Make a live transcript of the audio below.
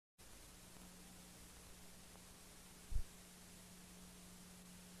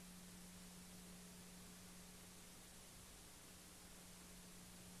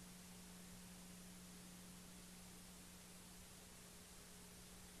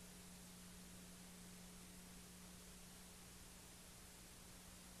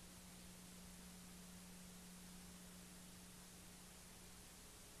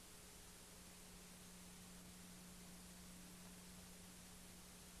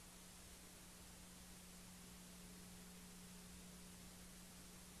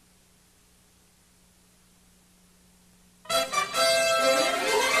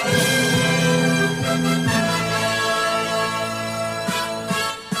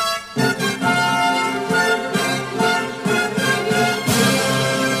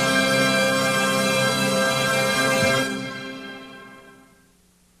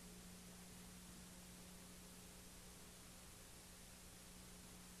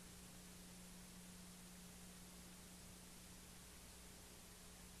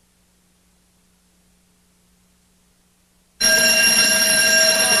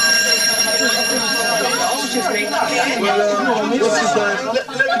Let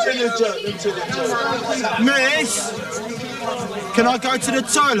me tell you a joke. Miss, can I go to the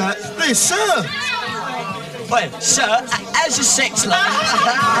toilet? Please, sir. Well, sir, how's your sex life?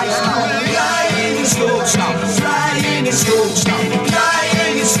 Playing in school, stop. Playing in school, stop.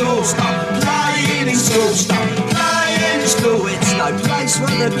 Playing in school, stop. Playing in school, stop. Playing in school, it's no place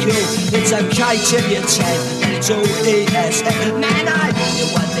for the cool. It's okay till you're 10, and it's all ESN. Man, I hear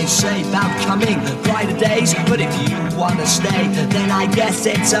what they say about coming brighter days, but if you wanna stay, then I guess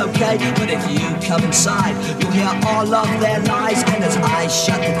it's okay. But if you come inside, you'll hear all of their lies, and as I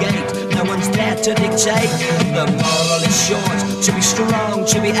shut the gate, no one's there to dictate. The moral is short, to be strong,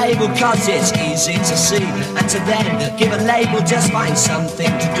 to be able, cause it's easy to see. And to then give a label, just find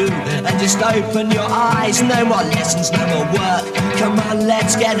something to do, and just open your eyes. No more lessons, no more work. Come on,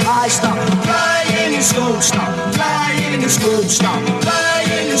 let's get high. Stop playing in school, stop playing in school, stop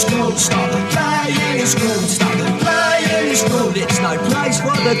playing in school, stop playing in school, stop playing in school. It's no place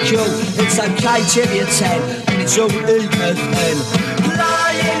for the cool. It's okay till you're 10, and it's all ESN.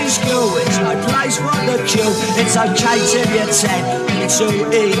 Playing in school, it's no place for the cool. It's okay till you're 10, and it's all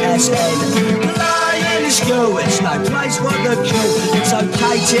ESN. Playing in school, it's no place for the cool. It's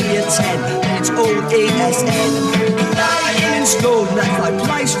okay till you're 10, and it's all ESN. Playing in school, there's no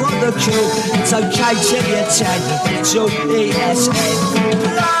place for the cool. It's okay till you're 10, and it's all ESN.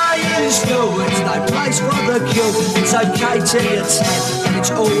 Playing in school, it's no place for the cool. It's okay till you're 10, and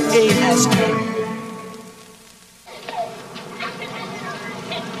it's all ESN.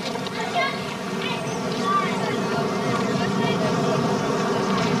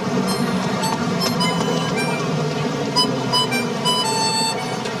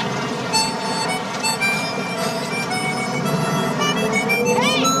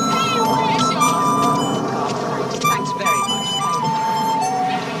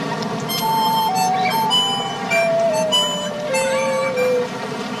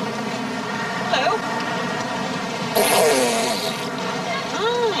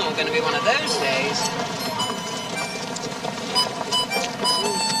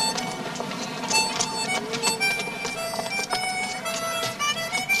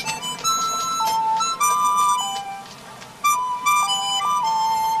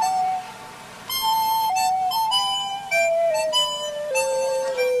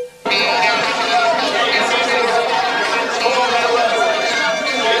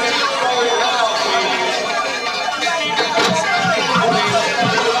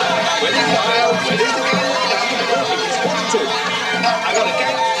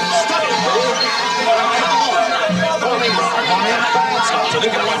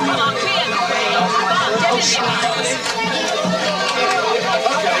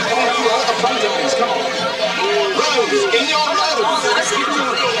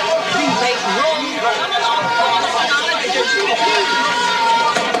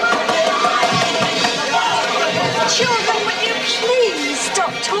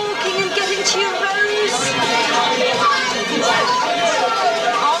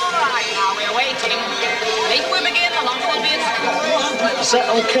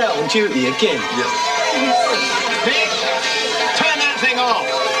 Duty again. Yes. Nick, turn that thing off.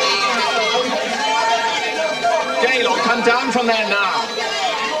 Gaylord, come down from there now.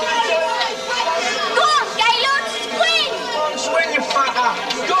 Go on, Gaylord, swing! Go on, swing, you fatter.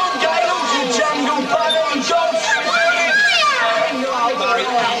 Go on, Gaylord, you jungle bunny. Go on, swing.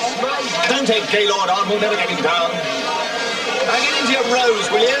 Don't take Gaylord on, we'll never get him down. Now get into your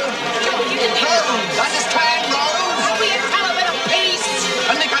rows, will you? Rows, understand, rows?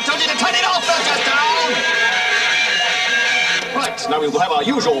 Turn it off, not just down! Right, now we will have our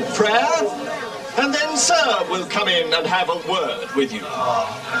usual prayer, and then Sir will come in and have a word with you.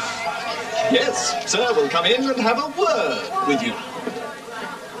 Yes, Sir will come in and have a word with you.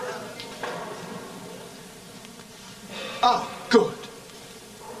 Ah, good.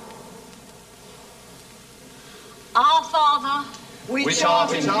 Our Father, which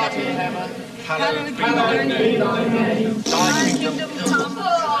art in heaven, hallowed be thy name. Thy kingdom come.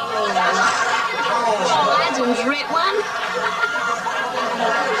 Oh, Adam's writ one.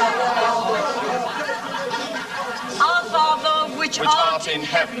 Our Father, which art in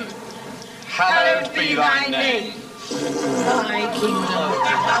heaven, hallowed be thy name. Thy kingdom.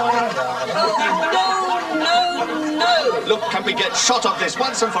 Oh, no, no, no. Look, can we get shot of this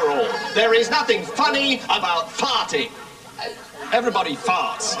once and for all? There is nothing funny about farting. Everybody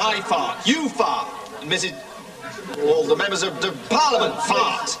farts. I fart. You fart. Mrs. All the members of the Parliament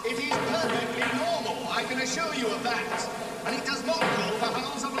fart. It is perfectly normal, I can assure you of that. And it does not call for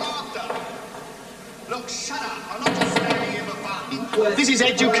howls of laughter. Look, shut up. I'm not just standing here for fun. This is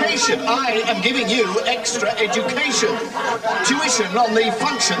education. I am giving you extra education. Tuition on the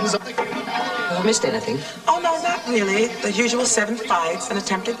functions of the... Have I missed anything? Oh, no, not really. The usual 7 fights and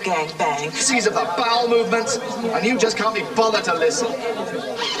attempted gangbang. Disease of the bowel movements, and you just can't be bothered to listen.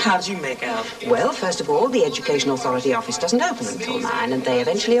 How'd you make out? Well, first of all, the Education Authority office doesn't open until 9, and they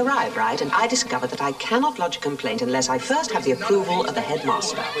eventually arrive, right? And I discovered that I cannot lodge a complaint unless I first have the approval of the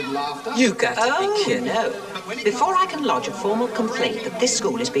headmaster. You got to be kidding. No. Before I can lodge a formal complaint that this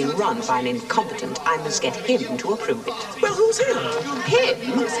school is being run by an incompetent, I must get him to approve it. Well, who's him? Him?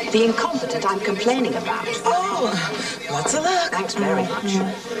 The incompetent I'm complaining about. Oh, lots of luck. Thanks very much.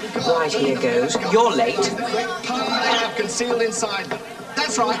 Right, here goes. You're late. Power they have concealed inside them.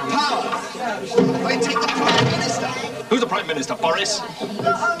 That's right, power. They take the Prime Minister. Who's the Prime Minister, Boris?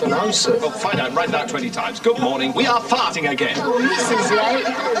 Don't know, sir. Well, find out. Write it out 20 times. Good morning. We are farting again. Oh, this is late.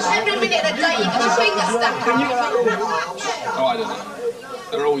 Every minute of the day you got your finger stuck. Oh, I don't know.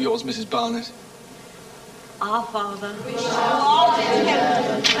 They're all yours, Mrs. Barnett. Our Father.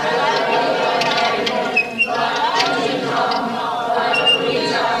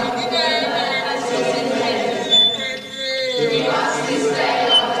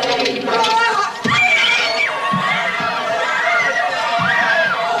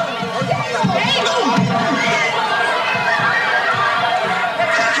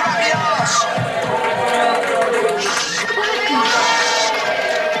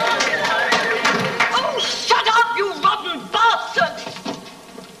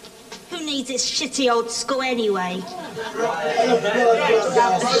 This shitty old school anyway.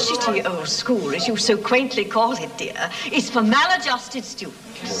 Shitty old school, as you so quaintly call it, dear, is for maladjusted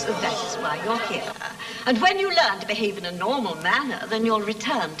students. That is why you're here. And when you learn to behave in a normal manner, then you'll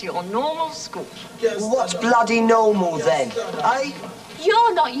return to your normal school. What's bloody normal then, eh?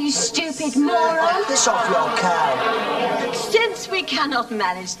 You're not, you stupid moron. Piss off your cow. Since we cannot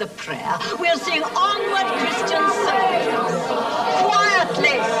manage the prayer, we'll sing Onward Christian Soldiers.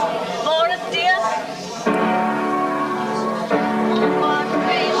 Quietly. Chorus, dear. Onward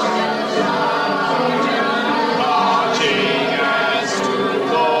Christian soldiers, marching as to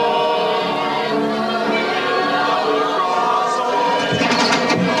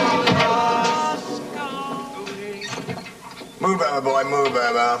Move over, boy, move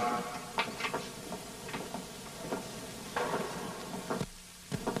over.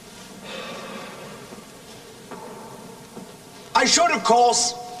 I should, of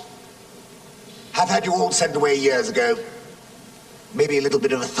course, have had you all sent away years ago. Maybe a little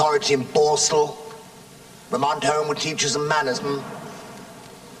bit of authority in Borstal. Remand home would teach you some manners,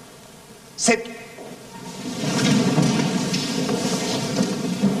 Sit.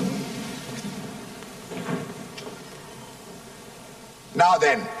 Now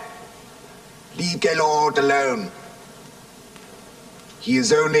then, leave Gaylord alone. He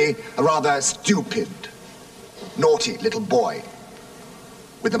is only a rather stupid, naughty little boy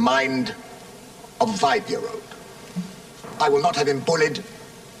with the mind of a 5-year-old. I will not have him bullied.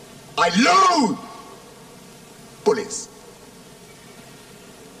 I loathe bullies.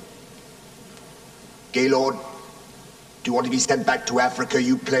 Gaylord, do you want to be sent back to Africa?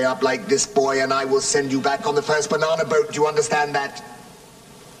 You play up like this boy and I will send you back on the first banana boat. Do you understand that?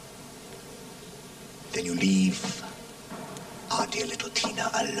 Then you leave our dear little Tina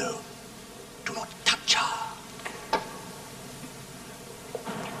alone. Do not touch her.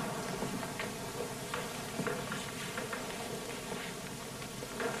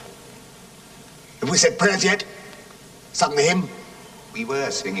 Have we said prayers yet? Sung the hymn? We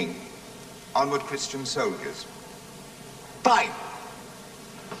were singing Onward Christian Soldiers. Fine.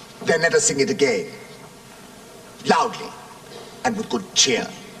 Then let us sing it again. Loudly and with good cheer.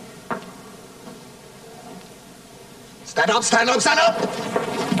 Stand up, stand up, stand up!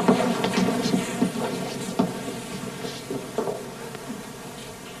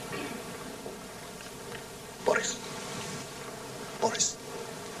 Boris. Boris.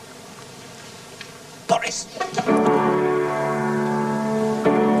 Boris.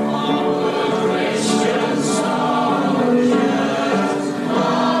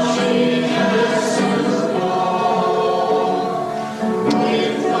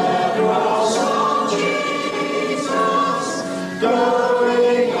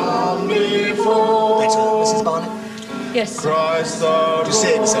 Yes. Christ, to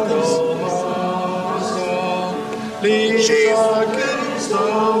say it, Shave. A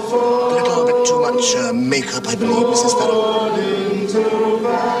little bit too much makeup, I believe, Mrs. Farrow.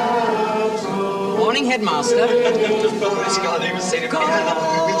 Morning, headmaster.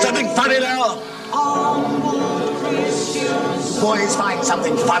 Something funny now. Boys find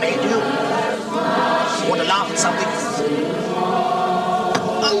something funny, do you? want to laugh at something?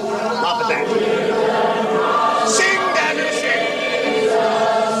 Laugh at that. Sing, Daddy, sing!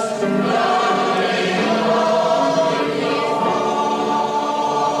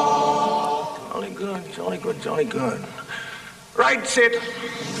 Jolly good, jolly good, jolly good. Right, sit.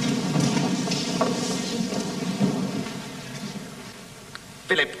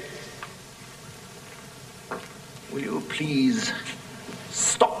 Philip, will you please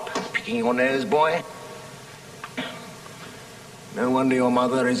stop picking your nose, boy? No wonder your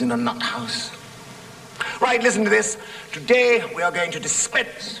mother is in a nut house. Right, listen to this. Today we are going to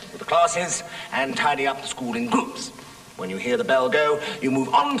dispense with the classes and tidy up the school in groups. When you hear the bell go, you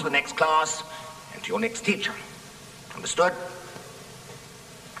move on to the next class and to your next teacher. Understood?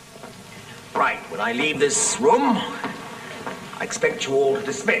 Right, when I leave this room, I expect you all to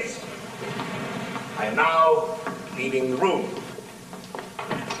dismiss. I am now leaving the room.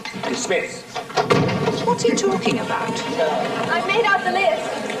 Dismiss. What's he talking about? I made out the list.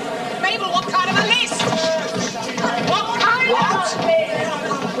 Mabel, what kind of a list? What kind of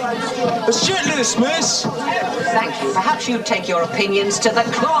A shit list, miss. Thank you. Perhaps you'd take your opinions to the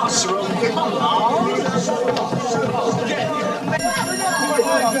classroom. Come on.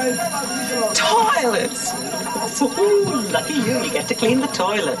 Toilets! Ooh, lucky you, you get to clean the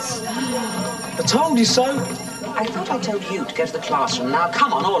toilets. I told you so. I thought I told you to go to the classroom. Now,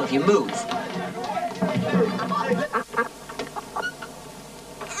 come on, all of you, move.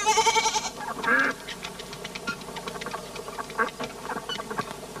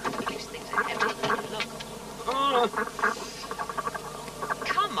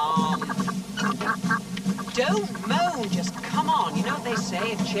 Come on. Don't moan, just come on. You know what they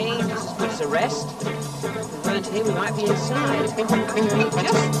say, a change is as good as a rest. If we weren't here, we might be inside.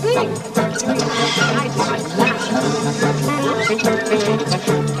 Just think. I'd like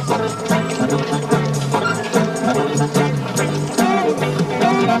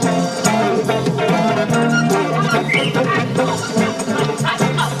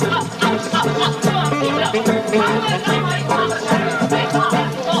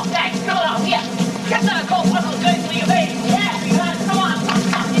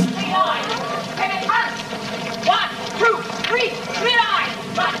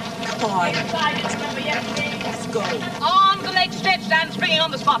Arms and legs stretched and springing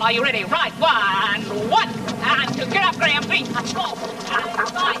on the spot. Are you ready? Right, one. And to get up, Graham, 3 and 4 and 5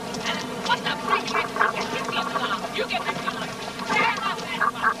 and what the freak? You get this line.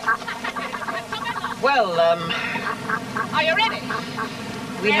 Well, Are you ready?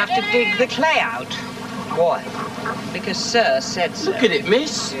 we have to dig the clay out. Why? Because Sir said so. Look at it,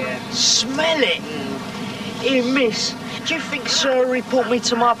 miss. Yeah. Smell it. Here, miss, do you think Sir will report me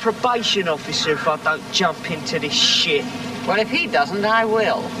to my probation officer if I don't jump into this shit? Well, if he doesn't, I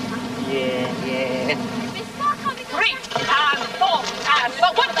will. Yeah. 3 and 4 and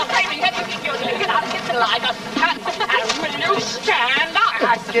what the flaming head you think you're doing? Get out, get the line up. And will you stand up?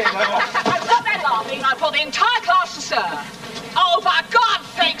 I've got that laughing now for the entire class to Sir. Oh, for God's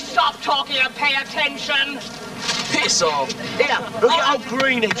sake, stop talking and pay attention. Piss off. Here, look at old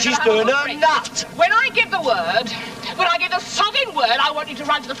Greenhead. She's doing her nut. When I give the word, when I give the sodding word, I want you to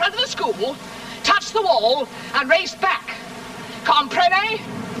run to the front of the school, touch the wall, and race back. Comprende?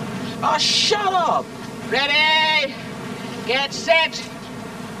 Oh, shut up. Ready? Get set.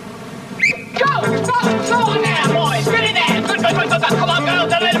 Go on now, boys. Get in there. Good. Come on, girls.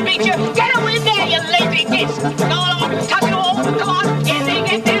 Don't let them beat you. Get her in there, you lazy gits. Go on, touch the wall. Come on.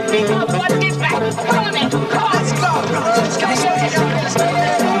 Get there. Beat the other one. Get back. Come on, then. Come on. Let's go.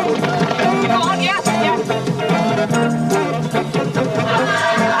 Go on, yeah.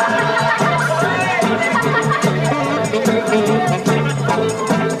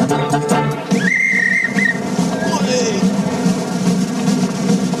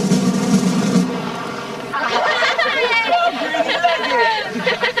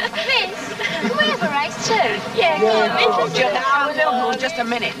 Just a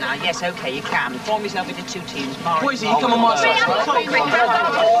minute now. Yes, okay, you can. Form yourself into 2 teams. Poisey, come on my side.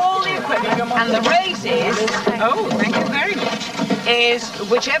 All the equipment. And the race is, thank you very much, is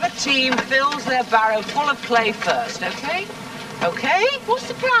whichever team fills their barrow full of clay first, okay? Okay? What's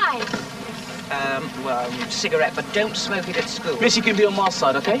the prize? Cigarette, but don't smoke it at school. Miss, you can be on my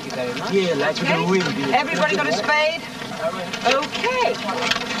side, okay? Thank you very much. Yeah, lads, we're going to win. Dear. Everybody got a spade? Okay.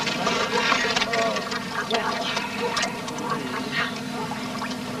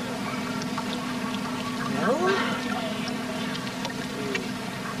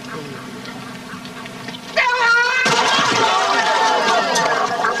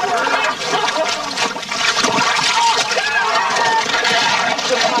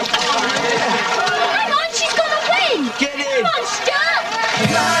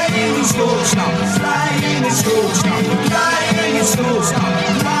 school,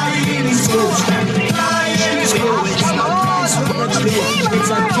 stop lying in school, stop lying in school. It's no place for the clue.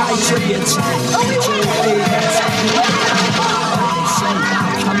 It's okay to be a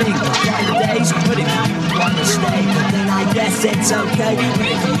coming, days, but if you want to stay, then I guess it's okay. But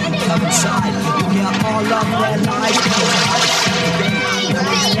if you come inside, you hear all of their lies.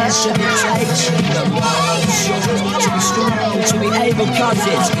 Yes, it takes the world to be strong, to be able, cause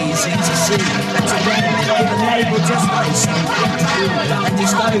it's easy to see. And to them, give a label just like something to do. And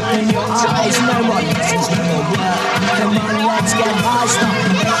just open your eyes, no one listens to your work. Come on, let's get high, stop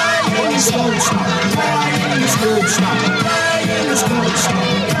lying in school, stop lying in school, stop lying in school, stop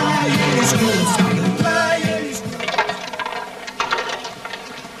lying in school, stop lying in school.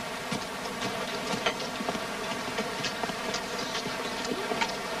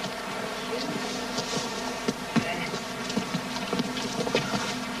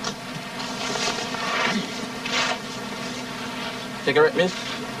 Cigarette, miss?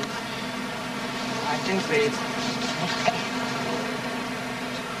 I think, please.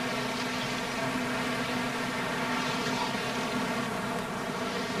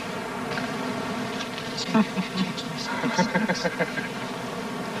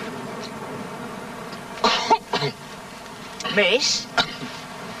 Miss?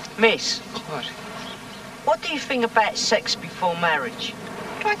 Miss? What? What do you think about sex before marriage?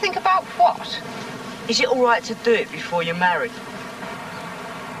 What do I think about what? Is it all right to do it before you're married?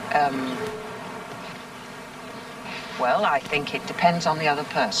 Well, I think it depends on the other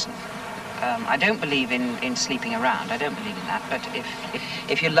person. I don't believe in sleeping around. I don't believe in that. But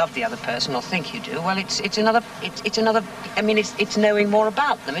if you love the other person or think you do, well, it's another. I mean, it's knowing more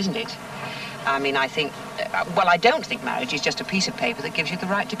about them, isn't it? I mean, I think. Well, I don't think marriage is just a piece of paper that gives you the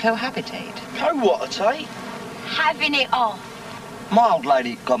right to cohabitate. Co-what-a-tate? Having it off. My old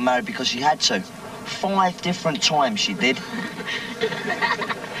lady got married because she had to. 5 different times she did.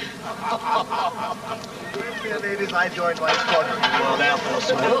 Ladies, I joined my squadron in the World Air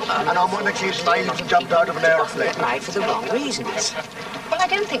Force, and on one occasion I even jumped out of an aeroplane. Married for the wrong reasons. Well, I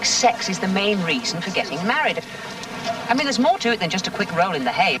don't think sex is the main reason for getting married. I mean, there's more to it than just a quick roll in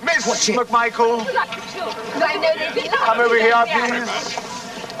the hay. Miss MacMichael, I know they'd be come over here, please.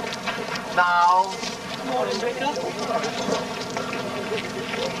 Now.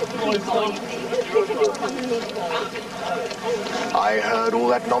 I heard all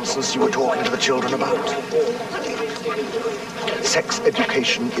that nonsense you were talking to the children about. Sex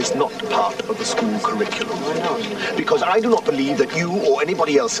education is not part of the school curriculum. Because I do not believe that you or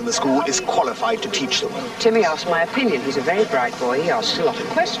anybody else in the school is qualified to teach them. Timmy asked my opinion. He's a very bright boy. He asks a lot of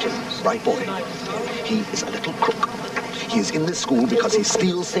questions. Bright boy. He is a little crook. He is in this school because he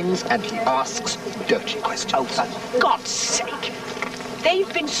steals things and he asks dirty questions. Oh, for God's sake.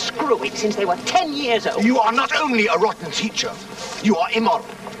 They've been screwing since they were 10 years old. You are not only a rotten teacher, you are immoral.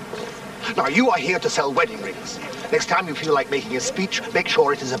 Now, you are here to sell wedding rings. Next time you feel like making a speech, make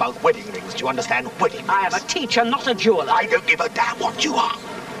sure it is about wedding rings. Do you understand? Wedding rings. I am a teacher, not a jeweler. I don't give a damn what you are.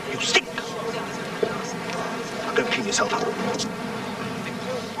 You stink. Now, go clean yourself up.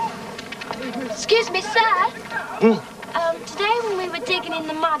 Excuse me, sir. Today when we were digging in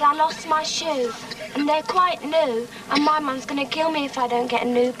the mud, I lost my shoe. And they're quite new. And my mum's going to kill me if I don't get a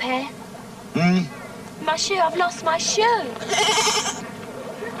new pair. My shoe, I've lost my shoe.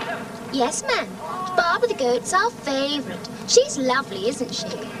 Yes, ma'am. Barbara the goat's our favourite. She's lovely, isn't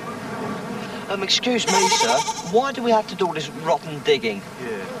she? Excuse me, sir. Why do we have to do all this rotten digging?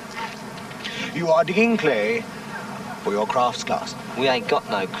 Yeah. You are digging clay for your crafts class. We ain't got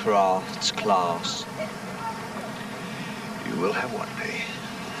no crafts class. You will have one day.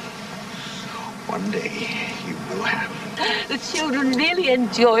 One day you will have. The children really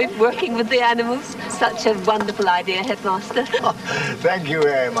enjoyed working with the animals. Such a wonderful idea, Headmaster. Oh, thank you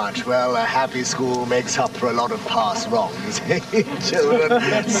very much. Well, a happy school makes up for a lot of past wrongs.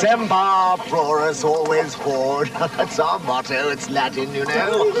 Children, semper plurus, always forward. That's our motto. It's Latin, you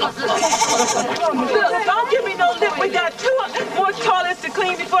know. Look, don't give me no lip. We got 2 more toilets to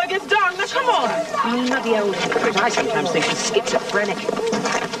clean before it gets dark. Now, come on. Bloody old hypocrite. I sometimes think he's schizophrenic.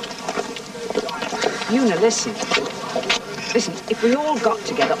 Una, listen. Listen, if we all got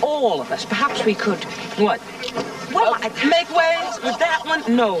together, all of us, perhaps we could... What? Well, make waves with that one?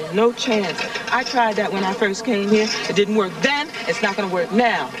 No, no chance. I tried that when I first came here. It didn't work then. It's not going to work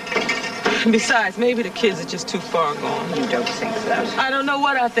now. Besides, maybe the kids are just too far gone. You don't think that? I don't know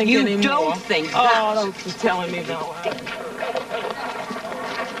what I think anymore. You don't think that? Oh, don't keep telling me no.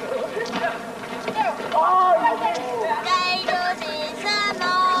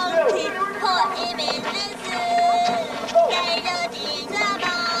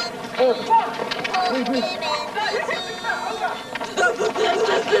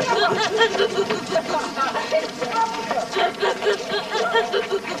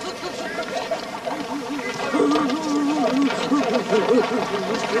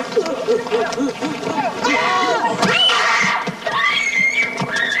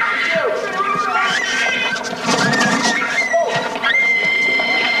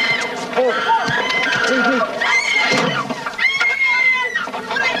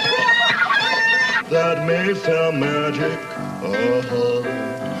 That Mayfair magic,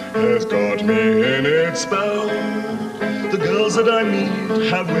 has got me in its spell. The girls that I meet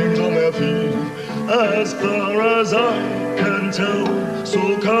have wings on their feet, as far as I can tell.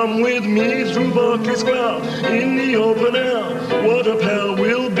 So come with me through Berkeley Square, in the open air. What a pair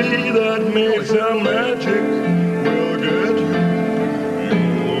will be, that Mayfair magic will get you,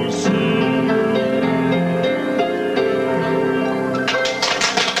 you'll see.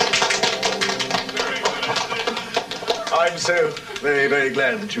 I'm so very, very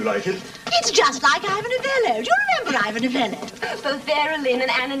glad that you like it. It's just like Ivan Novello. Do you remember Ivan Novello? Both Vera Lynn and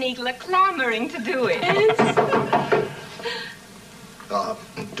Anna Needle are clamoring to do it.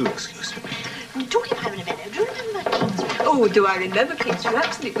 Do excuse me. Talking of Ivan Novello, do you remember King's Rap? Oh, do I remember King's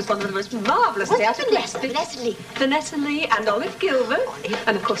Raps? It was one of the most marvellous theatre. Vanessa Lee and Olive Gilbert.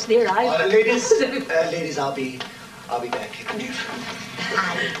 And of course the arrival. Ladies, I'll be back in a minute.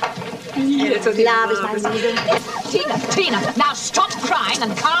 Yes, love is my reason. Tina, now stop crying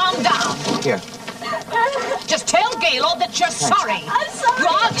and calm down. Here. Just tell Gaylord that you're sorry. I'm sorry. You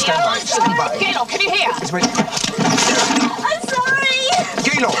are, Stand by, stand by. Gaylord, can you hear? It's right. I'm sorry.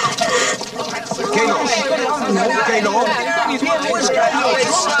 Gaylord! Gaylord! Gaylord! Where's Gaylord?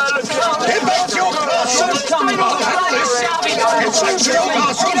 Get back to your classroom! Get back to your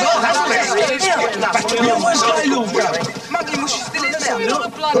classroom, where's Gaylord going? Muggy Mush is still in there.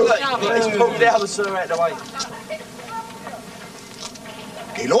 Look, it's pulled out, sir, out the way.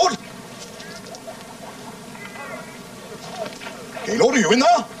 Gaylord? Gaylord, are you in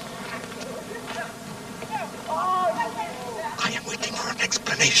there? I am waiting for an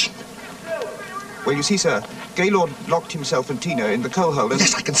explanation. Well, you see, sir, Gaylord locked himself and Tina in the coal hole and...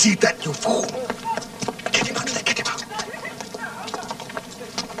 Yes, I can see that, you fool. Get him out of there, get him out.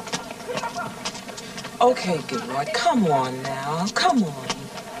 Okay, Gaylord, come on now, come on.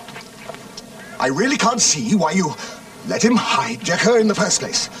 I really can't see why you let him hijack her in the first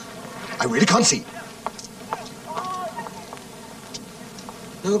place. I really can't see.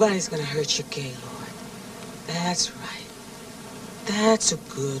 Nobody's gonna hurt you, Gaylord. That's right. That's a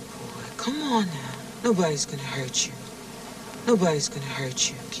good boy. Come on now. Nobody's gonna hurt you. Nobody's gonna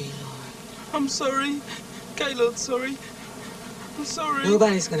hurt you, Gaylord. I'm sorry. Gaylord, sorry. I'm sorry.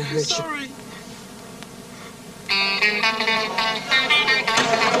 Nobody's gonna hurt you. Sorry.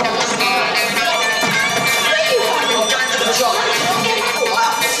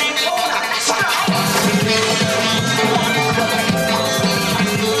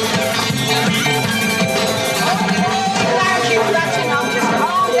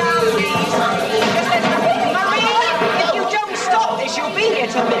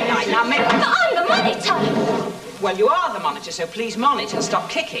 Now, make... But I'm the monitor. Well, you are the monitor, so please monitor and stop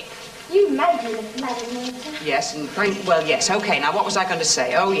kicking. You made me the Madam Monitor. Yes, and well, yes, okay. Now, what was I going to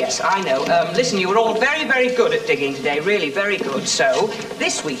say? Oh, yes, I know. Listen, you were all very, very good at digging today, really very good. So,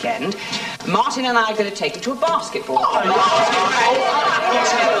 this weekend, Martin and I are going to take you to a basketball game. Is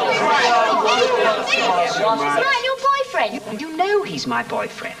that your boyfriend? You know he's my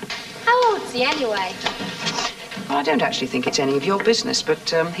boyfriend. How old's he anyway? Well, I don't actually think it's any of your business,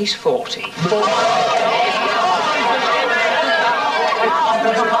 but he's 40. For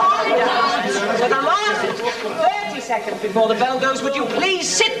the last 30 seconds before the bell goes, would you please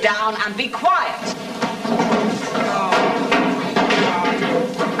sit down and be quiet?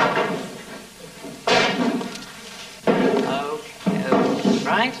 Okay,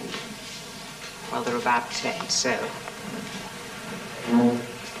 right? Well, they're about 10, so...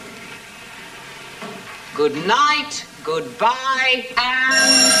 Good night, goodbye,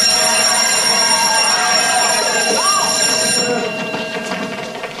 and...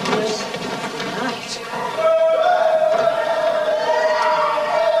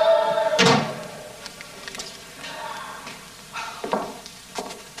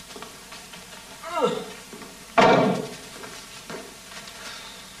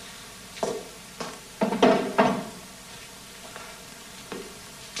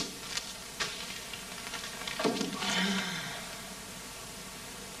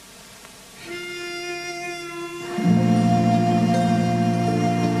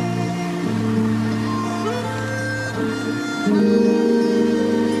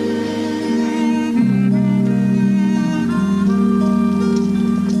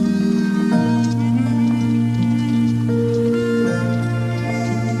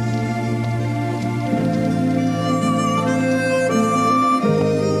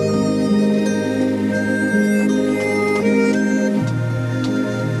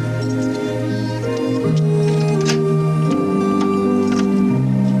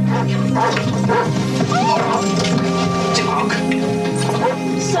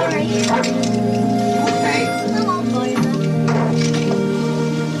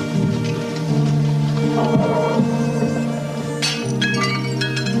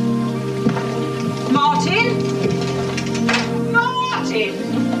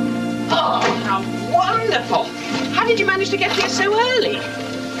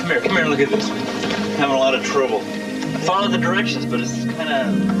 come here and look at this. I'm having a lot of trouble. I follow the directions, but it's kind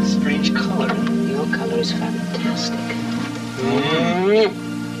of strange color. Your color is fantastic.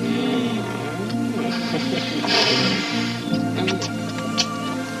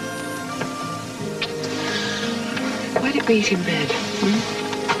 Why did we eat in bed?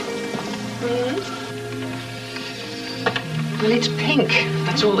 Well, it's pink.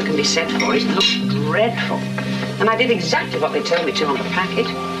 That's all that can be said for it. It looks dreadful. And I did exactly what they told me to on the packet.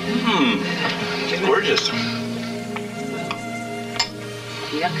 It's gorgeous.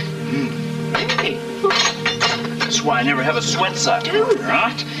 Yuck. Hey. That's why I never have a sweat sock. Do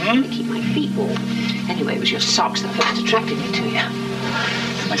that. To keep my feet warm. Anyway, it was your socks that first attracted me to you.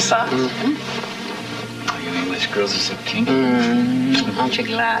 My socks? Oh, you English girls are so kinky. Aren't you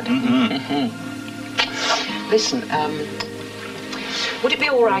glad? Listen, would it be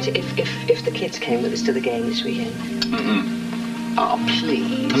all right if the kids came with us to the game this weekend? Oh,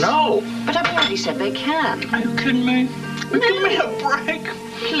 please. No. But I've already said they can. Are you kidding me? Give me a break.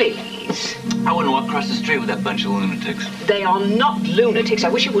 Please. I wouldn't walk across the street with that bunch of lunatics. They are not lunatics. I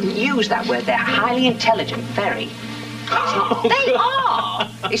wish you wouldn't use that word. They're highly intelligent, very. They are.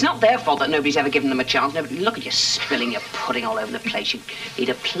 It's not their fault that nobody's ever given them a chance. Nobody, look at you spilling your pudding all over the place. You need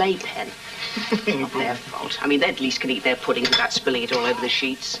a playpen. Not their fault. I mean, they at least can eat their pudding without spilling it all over the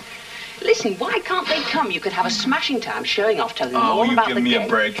sheets. Listen, why can't they come? You could have a smashing time showing off, telling them all about the game. Give me a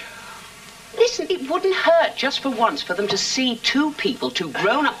break. Listen, it wouldn't hurt just for once for them to see two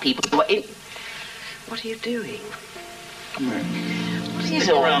grown-up people who are in... What are you doing? Come here. What is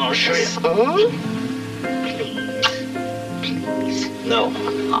Stick around, I'll show you. Please. No.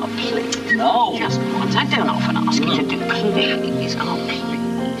 Oh, please. No. Just once. I don't often ask you to do. Please. Oh,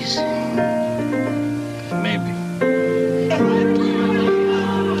 please. Maybe.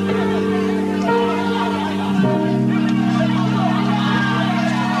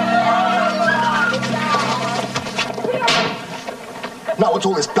 Now, what's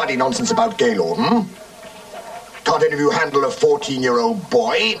all this bloody nonsense about Gaylord, Can't any of you handle a 14-year-old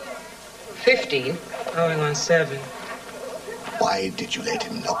boy? 15? Going on 7. Why did you let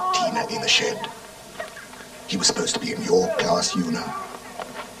him lock Tina in the shed? He was supposed to be in your class, you know.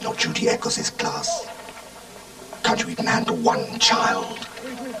 Not Judy Eccles' class. Can't you even handle one child?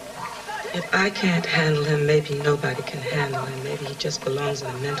 If I can't handle him, maybe nobody can handle him. Maybe he just belongs in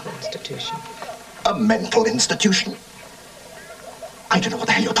a mental institution. A mental institution? I don't know what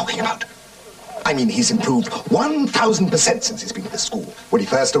the hell you're talking about. I mean, he's improved 1,000% since he's been at this school. When he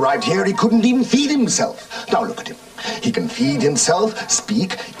first arrived here, he couldn't even feed himself. Now look at him. He can feed himself,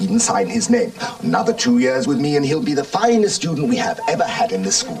 speak, even sign his name. Another 2 years with me and he'll be the finest student we have ever had in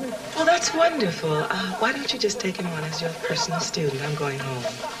this school. Well, that's wonderful. Why don't you just take him on as your personal student? I'm going home.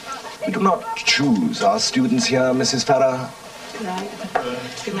 We do not choose our students here, Mrs. Farrar. Good night.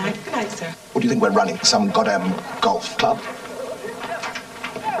 Good night. Good night, sir. What do you think we're running? Some goddamn golf club?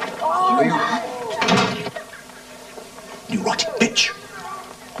 You rotting bitch.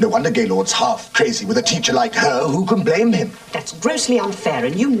 No wonder Gaylord's half crazy with a teacher like her. Who can blame him? That's grossly unfair,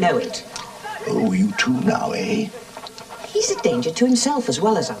 and you know it. Oh, you too now, eh? He's a danger to himself as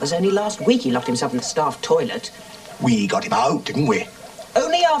well as others. Only last week he locked himself in the staff toilet. We got him out, didn't we?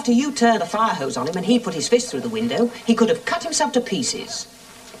 Only after you turned the fire hose on him and he put his fist through the window, he could have cut himself to pieces.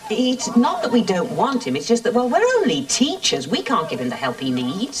 It's not that we don't want him, it's just that, well, we're only teachers. We can't give him the help he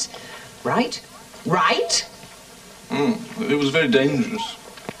needs. Right? Right? It was very dangerous.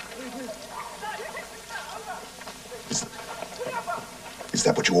 Is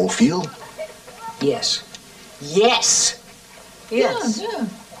that what you all feel? Yes. Yes! Yes. Yeah.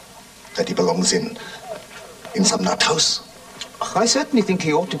 That he belongs in some nut house? I certainly think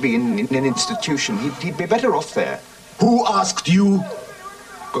he ought to be in an institution. He'd be better off there. Who asked you?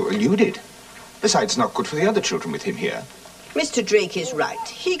 Well, you did. Besides, it's not good for the other children with him here. Mr. Drake is right.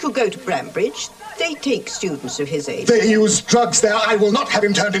 He could go to Brambridge. They take students of his age. They use drugs there. I will not have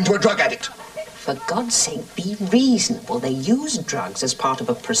him turned into a drug addict. For God's sake, be reasonable. They use drugs as part of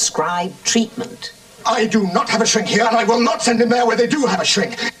a prescribed treatment. I do not have a shrink here, and I will not send him there where they do have a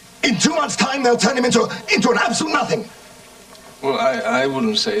shrink. In 2 months' time, they'll turn him into an absolute nothing. Well, I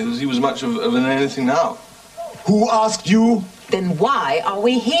wouldn't say that he was much of an anything now. Who asked you? Then why are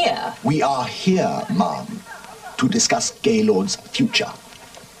we here? We are here, Ma'am, to discuss Gaylord's future.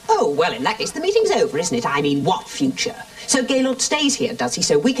 Oh, well, in that case, the meeting's over, isn't it? I mean, what future? So Gaylord stays here, does he?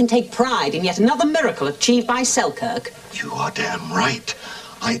 So we can take pride in yet another miracle achieved by Selkirk? You are damn right.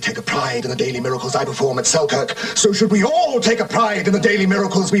 I take a pride in the daily miracles I perform at Selkirk. So should we all take a pride in the daily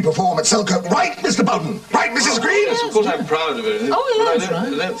miracles we perform at Selkirk? Right, Mr. Bowden? Right, Mrs. Green? Yes, of course I'm proud of it. Oh, yes, but I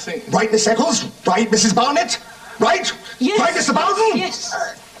don't think... Right, Miss Eccles? Right, Mrs. Barnett? Right? Yes. Right, Mr. Bowden? Yes.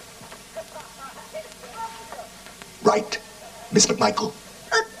 Right, Miss MacMichael.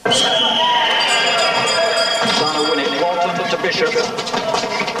 Trying to win it. Walton to Bishop.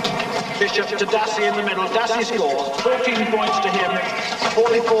 Bishop to Dassey in the middle. Dassey scores. 14 points to him.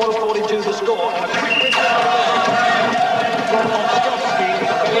 44-42 the score. And a quick return from Moskowski.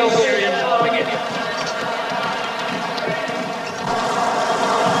 The Bulgarians loving it.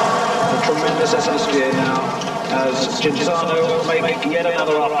 A tremendous atmosphere now as Cinzano make yet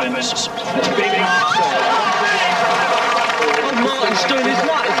another offense. It's big Martin's doing his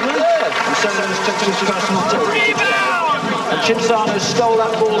right, isn't he? And Sellers took his personal territory. And Cinzano stole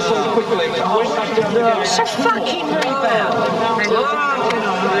that ball so quickly. And went back down the game. It's a fucking rebound.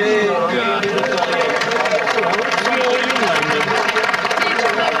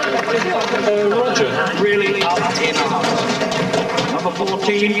 Roger really up in arms. Number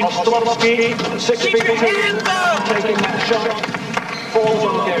 14, Ostrovsky, 6 feet 2, taking that shot for the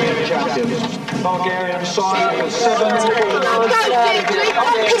Bulgarian champions. Bulgarian side with 7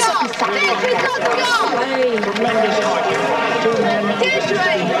 Tremendous height. 2 men,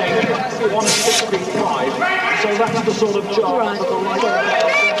 1 is 6 feet 5. So that's the sort of job that the right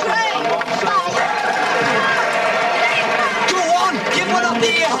Go on, give one up the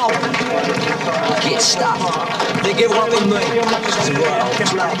ear hole. Get stuffed. They give one with me.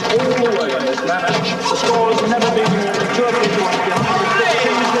 all the way in this match. The score has never been more than 2 or 3 points behind.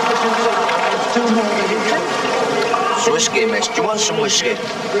 It's whiskey, miss. Do you want some whiskey?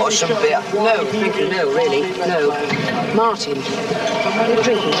 Or some beer? No, thank you, no, really, no. Martin, you're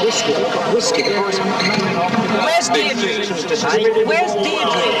drinking whiskey. You've got whiskey. Where's Deirdre? Where's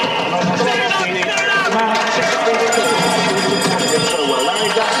Deirdre?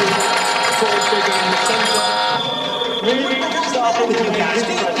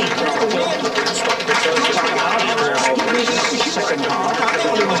 Second half.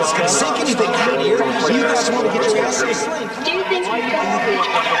 You guys want to get your ass asleep? Do you think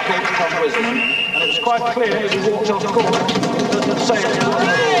And it was quite clear as he walked off court that Sayers was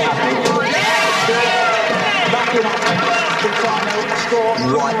back in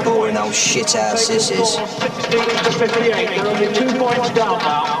Right boring old shit house this is. 60-58. They're only 2 points down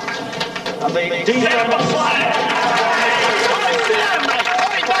now. And the defense.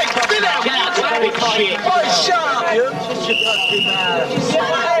 Shut up, you!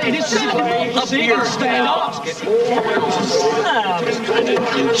 Hey, this is up here. Stand up.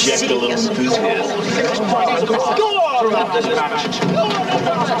 Inject a little enthusiasm. Go on! Throughout this match.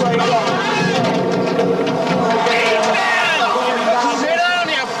 Sit down,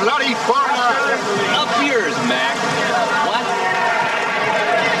 you bloody foreigner! Up yours, Mac. What?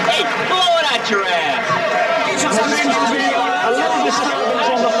 Hey, blow it out your ass! There seems to be a little disturbance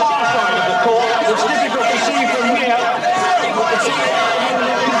on the far side of the court. It's difficult to see from here.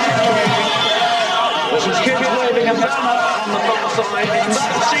 There's some kids waving a banner on the far side, and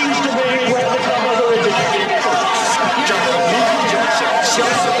that seems to be where the troubles originated.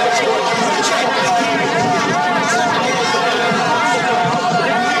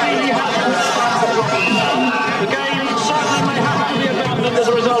 The game certainly may have to be abandoned as a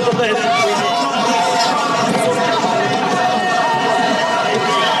result of this.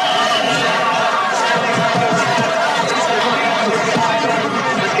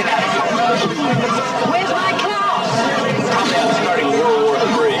 Where's my class? Starting World War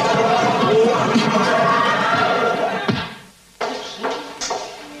III.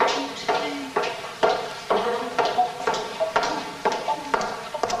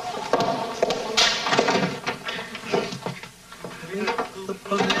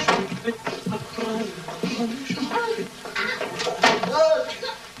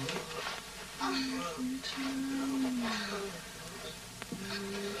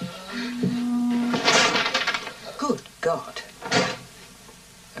 Good God.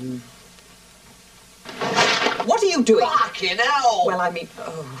 What are you doing? Fucking hell! Well, I mean,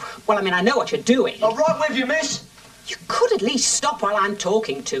 I know what you're doing. I'm right with you, miss. You could at least stop while I'm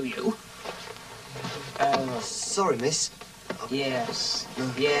talking to you. Sorry, miss. Yes,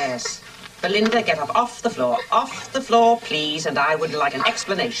 yes. Belinda, get up off the floor. Off the floor, please, and I would like an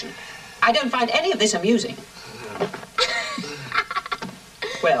explanation. I don't find any of this amusing.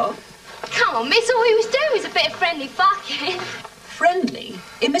 Well? Come on, miss, all we was doing was a bit of friendly fucking. Friendly?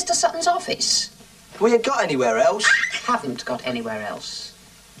 In Mr. Sutton's office? We ain't got anywhere else. Haven't got anywhere else.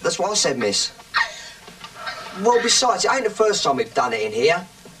 That's what I said, miss. Well, besides, it ain't the first time we've done it in here.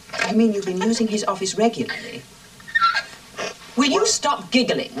 I mean, you've been using his office regularly. Will you stop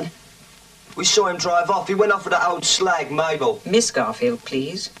giggling? We saw him drive off. He went off with that old slag, Mabel. Miss Garfield,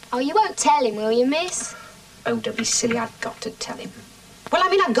 please. Oh, you won't tell him, will you, miss? Oh, don't be silly. I've got to tell him. Well, I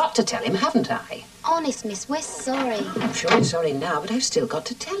mean, I've got to tell him, haven't I? Honest, miss, we're sorry. I'm sure he's sorry now, but I've still got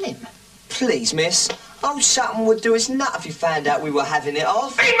to tell him. Please, miss. Old Sutton would do his nut if he found out we were having it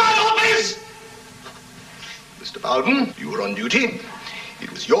off. In my office! Mr. Bowden, you were on duty.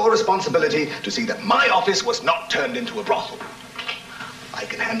 It was your responsibility to see that my office was not turned into a brothel. I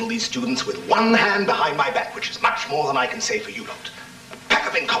can handle these students with one hand behind my back, which is much more than I can say for you lot. A pack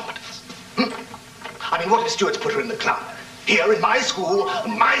of incompetents. I mean, what if Stuart's put her in the club? Here in my school,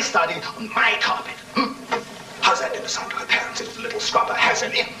 on my study, on my carpet. How's that going to sound to her parents if the little scrubber has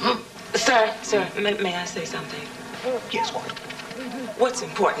any? Sir, may I say something? Yes, what? What's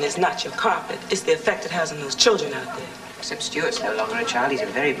important is not your carpet. It's the effect it has on those children out there. Except Stuart's no longer a child. He's a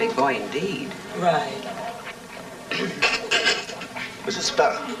very big boy indeed. Right. Mrs.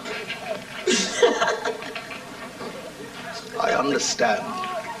 Sparrow. I understand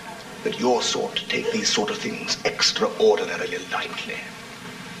that your sort take these sort of things extraordinarily lightly.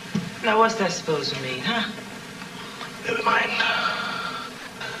 Now, what's that supposed to mean, huh? Never mind.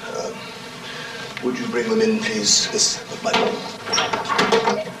 Would you bring them in, please, Miss MacMichael?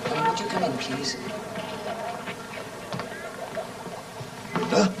 Would you come in, please?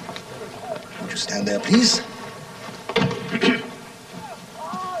 Glenda, would you stand there, please?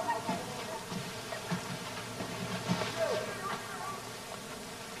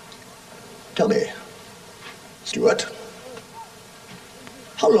 Tell me, Stuart,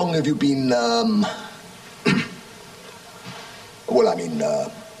 how long have you been, how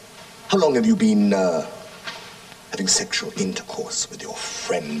long have you been, having sexual intercourse with your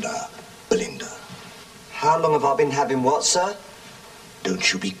friend, Belinda? How long have I been having what, sir?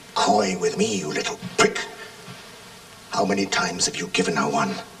 Don't you be coy with me, you little prick. How many times have you given her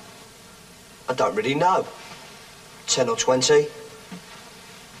one? I don't really know. 10 or 20.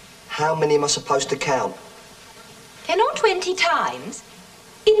 How many am I supposed to count? 10 or 20 times?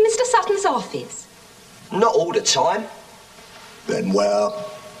 In Mr. Sutton's office? Not all the time. Then where?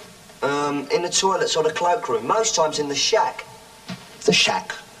 In the toilets or the cloakroom. Most times in the shack. The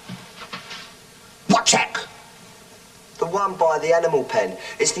shack? What shack? The one by the animal pen.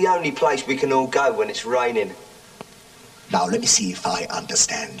 It's the only place we can all go when it's raining. Now, let me see if I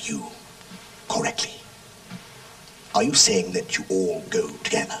understand you correctly. Are you saying that you all go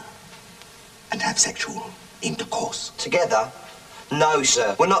together and have sexual intercourse? Together? No,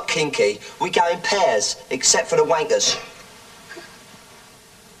 sir. We're not kinky. We go in pairs, except for the wankers.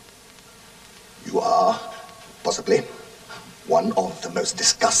 You are, possibly, one of the most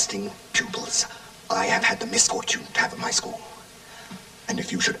disgusting pupils I have had the misfortune to have at my school. And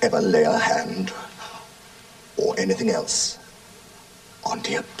if you should ever lay a hand or anything else on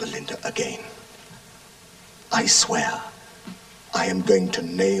dear Belinda again, I swear I am going to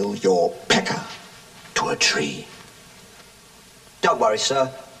nail your pecker to a tree. Don't worry, sir.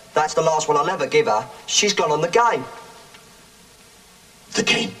 That's the last one I'll ever give her. She's gone on the game. The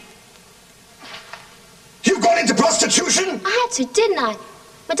game? You've gone into prostitution? I had to, didn't I?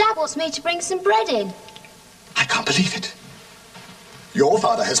 My dad wants me to bring some bread in. I can't believe it. Your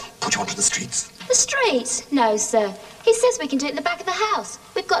father has put you onto the streets. The streets? No, sir. He says we can do it in the back of the house.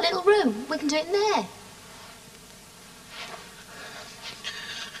 We've got a little room. We can do it in there.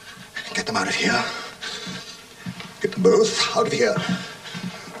 Get them out of here. Get them both out of here.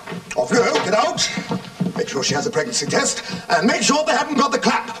 Off you go, get out. Make sure she has a pregnancy test, and make sure they haven't got the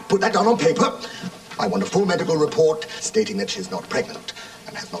clap. Put that down on paper. I want a full medical report stating that she's not pregnant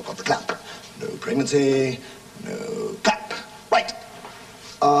and has not got the clap. No pregnancy, no clap. Right.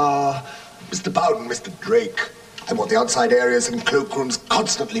 Mr. Bowden, Mr. Drake, I want the outside areas and cloakrooms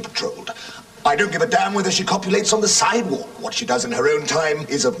constantly patrolled. I don't give a damn whether she copulates on the sidewalk. What she does in her own time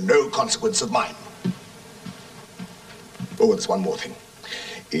is of no consequence of mine. Oh, there's one more thing.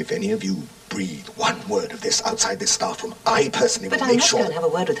 If any of you breathe one word of this outside this staff room, I personally will make sure... But I'm not going to have a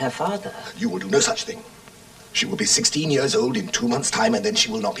word with her father. You will do no such thing. She will be 16 years old in 2 months' time, and then she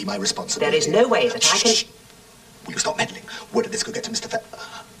will not be my responsibility. There is no way that I can... Shh. Will you stop meddling? Word of this could get to Mr. Fair...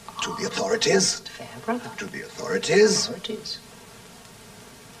 To the authorities. Fairbrother. To the authorities. Authorities.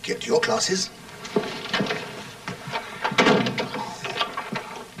 Get to your classes.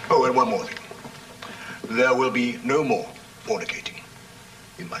 Oh, and one more thing. There will be no more fornicating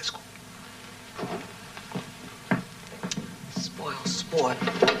in my school. Spoil sport.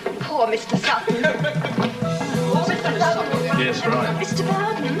 Poor Mr. Sutton. Poor Mr. Sutton. Yes, right. Mr.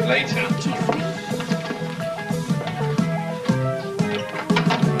 Bowden. Later.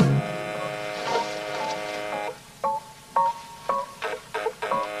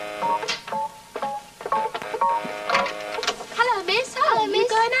 Hello, miss. Hello, miss. You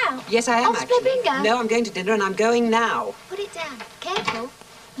going out? Yes, I am, Off to play actually. bingo? No, I'm going to dinner and I'm going now. Put it down. Careful.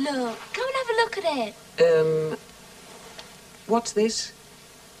 Look, come and have a look at it. What's this?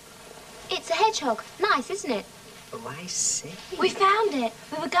 It's a hedgehog. Nice, isn't it? Oh, I see. We found it.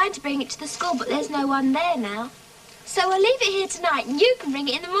 We were going to bring it to the school, but there's no one there now. So we'll leave it here tonight, and you can bring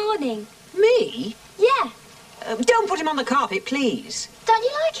it in the morning. Me? Yeah. Don't put him on the carpet, please. Don't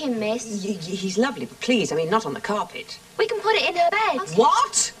you like him, miss? He's lovely, but please, I mean, not on the carpet. We can put it in her bed.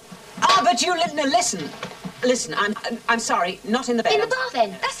 What? Ah, but you listen. Listen, I'm sorry, not in the bed. In the bath,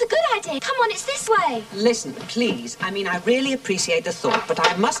 then. That's a good idea. Come on, it's this way. Listen, please. I mean, I really appreciate the thought, but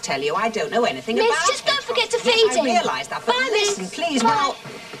I must tell you, I don't know anything about it. Miss, just don't forget to feed him. I realise that, but Bye, listen, miss. please, Bye.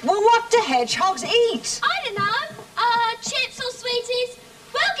 well, what do hedgehogs eat? I don't know. Chips or sweeties.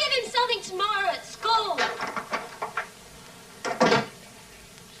 We'll give him something tomorrow at school.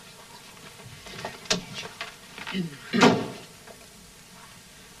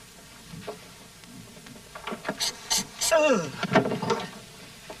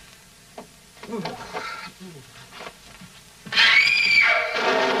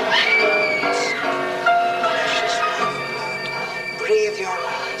 Breathe your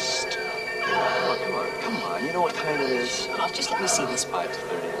last. Come on, you know what time it is? Oh, just let me see this.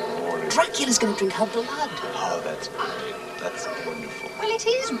 5:30 in the morning. Dracula's going to drink her blood. Oh, that's great. That's wonderful. Well, it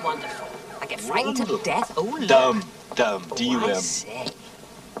is wonderful. I get frightened to death. Oh, look. Dumb. I D-U-M. say.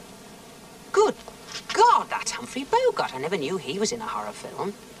 Good God, that's Humphrey Bogart. I never knew he was in a horror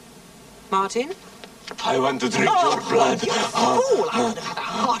film. Martin? I want to drink your blood. You fool! I would have had a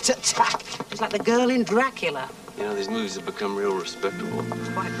heart attack. It's like the girl in Dracula. You know, these movies have become real respectable.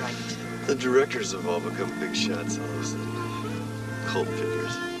 Quite right. The directors have all become big shots. All of a sudden, cult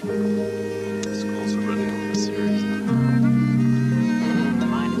figures. The schools are running on the series.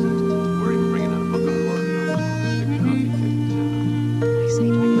 Mine isn't. We're even bringing out a book on horror films. I say,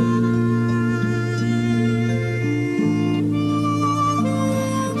 do I get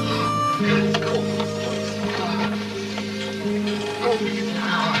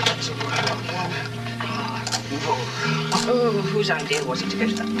Oh, whose idea was it to go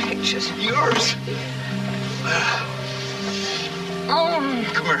to the pictures? Yours. Oh.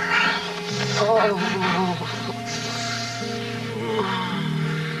 Come here. Oh.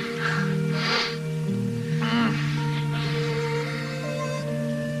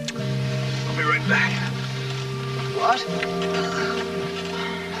 I'll be right back. What?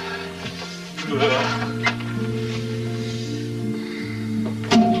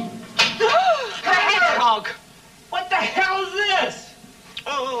 The hedgehog! What the hell is this?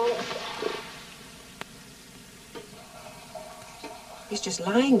 Oh. He's just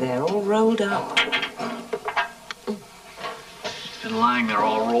lying there, all rolled up. Been lying there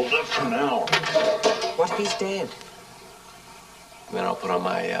all rolled up for an hour. What if he's dead? Then I'll put on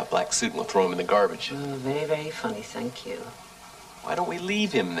my black suit and we'll throw him in the garbage. Oh, very, very funny, thank you. Why don't we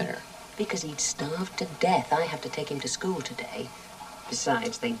leave him there? Because he'd starved to death. I have to take him to school today.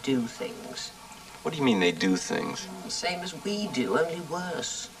 Besides, they do things. What do you mean they do things? The same as we do, only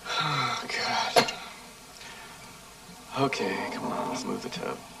worse. Oh, God. Okay, come on, let's move the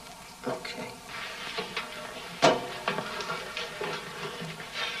tub. Okay.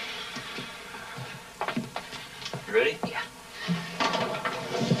 You ready? Yeah.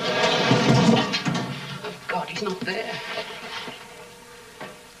 Oh, God, he's not there.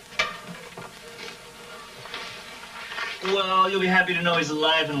 Well, you'll be happy to know he's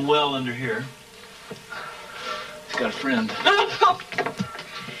alive and well under here. He's got a friend.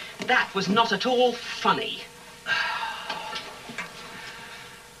 That was not at all funny.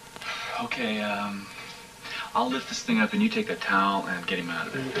 Okay, I'll lift this thing up and you take a towel and get him out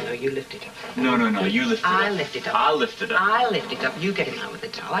of there. No, you lift it up. No, you lift it up. I lift it up. I'll lift it up. I'll lift it up. You get him out with the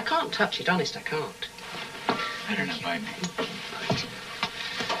towel. I can't touch it, honest, I can't. Better not bite me.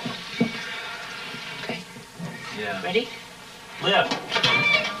 Okay. Yeah. Ready? Lift.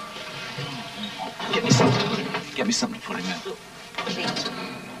 Get me something to put him in. Please.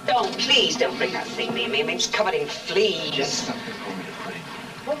 Please don't bring that thing near me. I mean, it's covered in fleas. Just something for me to put him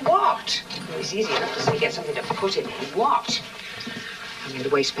in. Well, what? Well, it's easy enough to say get something to put him in. What? I mean, the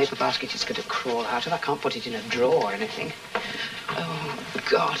waste paper basket is going to crawl out of. I can't put it in a drawer or anything. Oh,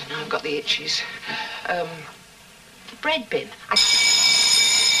 God, now I've got the itches. Bread bin.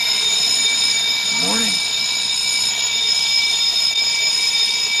 Morning.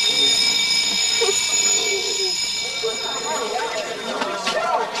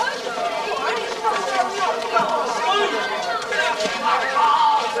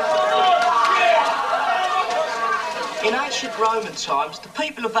 In ancient Roman times, the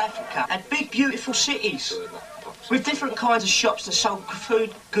people of Africa had big, beautiful cities with different kinds of shops that sold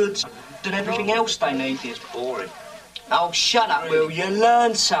food, goods, and everything else they needed. Boring. Oh, shut up, will you?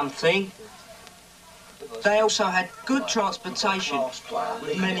 Learn something. They also had good transportation,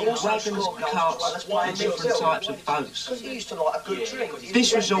 with many wagons, carts, and different types of boats.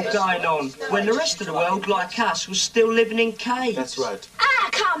 This was all going on when the rest of the world, like us, was still living in caves. That's right. How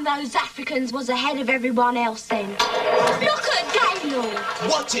come those Africans was ahead of everyone else then? Look at Gaylord.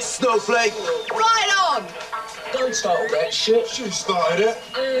 What's it, Snowflake? Right on! Don't start all that shit. She started it.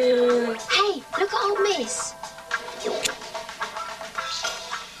 Hey, look at old Miss.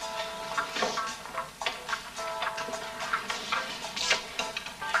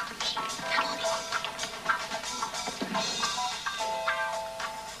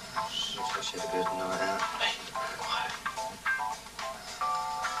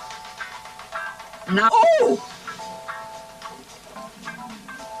 No. Oh!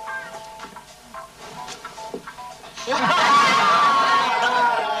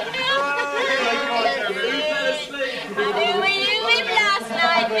 Who were you with last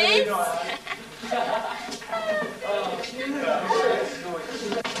night, Miss?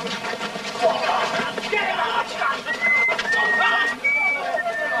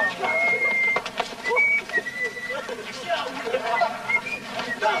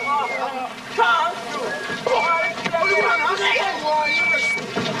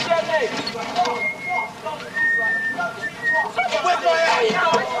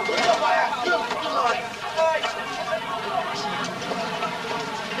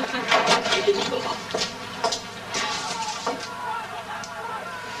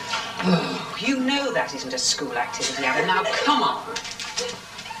 You know that isn't a school activity, Abby. Now, come on.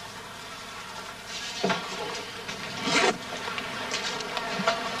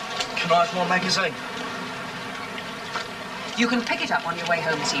 Can I come on, make a scene? You can pick it up on your way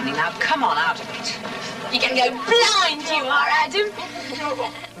home this evening. Now, come on out of it. You're going to go blind, you are, Adam.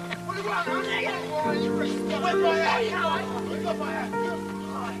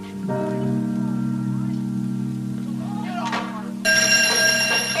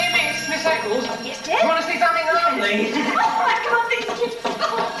 Hey, Miss Eccles. Yes, dear? You want to see something lovely? All right, come on, Vicky.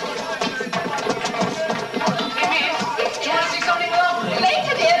 Hey, Miss, do you want to see something lovely?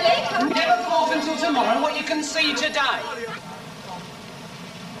 Later, dear, later. Never put off until tomorrow what you can see today.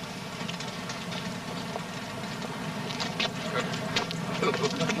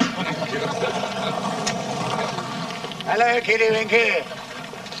 Hello, Kitty Winky.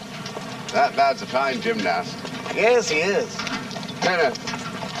 That lad's a fine gymnast. Yes, he is. No.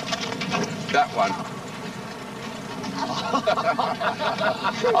 That one.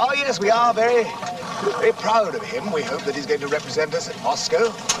 Oh, yes, we are very proud of him. We hope that he's going to represent us at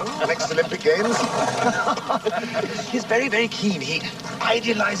Moscow, next Olympic Games. He's very, very keen. He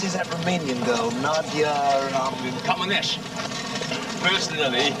idealizes that Romanian girl, Nadia... Kamenesh.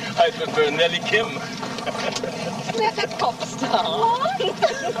 Personally, I prefer Nelly Kim. That's a pop star.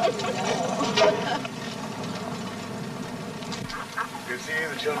 You see,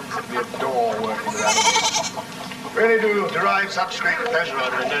 the children simply adore working with us. Really do derive such great pleasure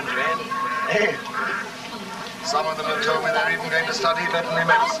out of it, don't you, Hey, some of them have told me they're even going to study veterinary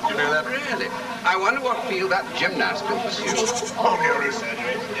medicine. You know that? Really? I wonder what field that gymnast will pursue. Oh,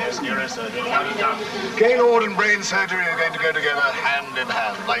 neurosurgery. Yes, neurosurgery. Gaylord and brain surgery are going to go together hand in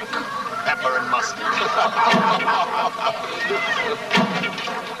hand, like pepper and mustard.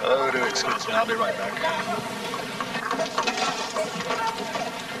 Oh, do excuse me. I'll be right back.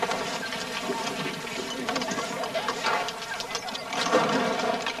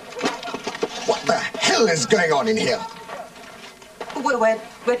 What the hell is going on in here?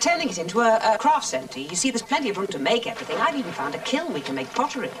 We're turning it into a craft centre. You see, there's plenty of room to make everything. I've even found a kiln we can make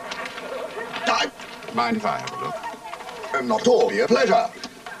pottery. Mind if I have a look? Not at all, be a pleasure.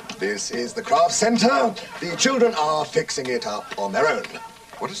 This is the craft centre. The children are fixing it up on their own.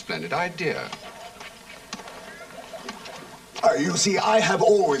 What a splendid idea. You see, I have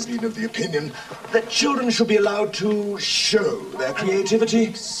always been of the opinion that children should be allowed to show their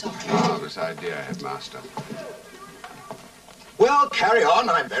creativity. Marvelous idea, headmaster. Well, carry on.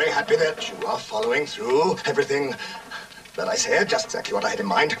 I'm very happy that you are following through everything that I said, just exactly what I had in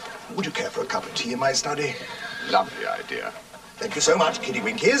mind. Would you care for a cup of tea in my study? Lovely idea. Thank you so much, Kitty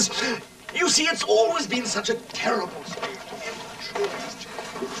Winkies. You see, it's always been such a terrible state.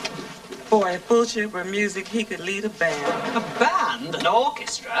 Boy, if bullshit were music, he could lead a band. A band? An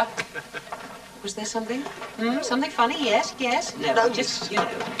orchestra? Was there something? Something funny? Yes, yes. No, just, you know.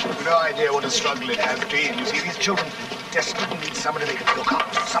 You've no idea what a struggle it has been. You see, these children desperately need somebody they can look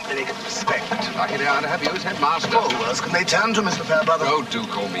up to, somebody they can respect. Lucky they are to have you as headmaster. Oh, who else can they turn to, Mr. Fairbrother? Oh, do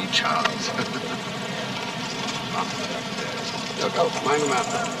call me Charles. Look, mind the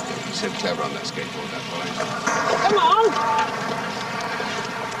matter. He's so clever on that skateboard, that boy. Come on!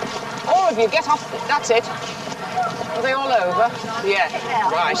 All of you, get off. That's it. Are they all over? Yeah,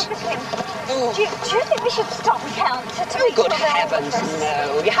 right. Do you think we should stop and count to Oh, good heavens,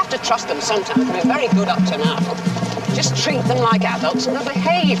 no. You have to trust them sometimes. We're very good up to now. Just treat them like adults and they'll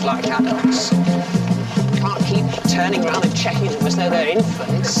behave like adults. Can't keep turning around and checking them as though they're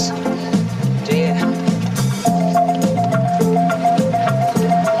infants. Dear.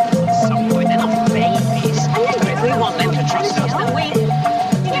 At some point, they're not babies. But if we want them to trust us, then we...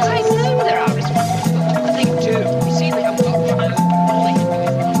 Yes, I know there are responsibilities, but they do. You see, they haven't got all they can do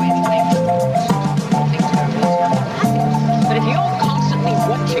is run away and make But if you're constantly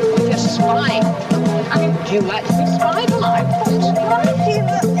watching with your spy, I mean, would you like to be spied alive?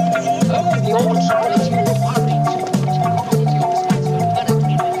 Oh, if you're trying to worry too much, it's your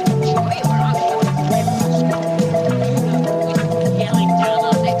responsibility. Enjoy your yelling down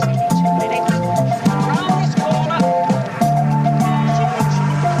our necks every 2 minutes. Round this corner.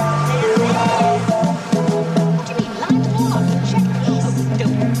 What do you mean, line them all up and check this?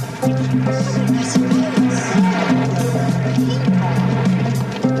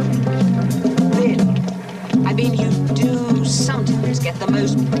 I mean, you do sometimes get the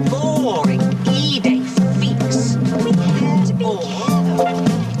most boring E-Day feats. We have to be careful.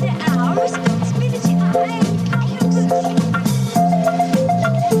 They're our responsibility. I can't help it.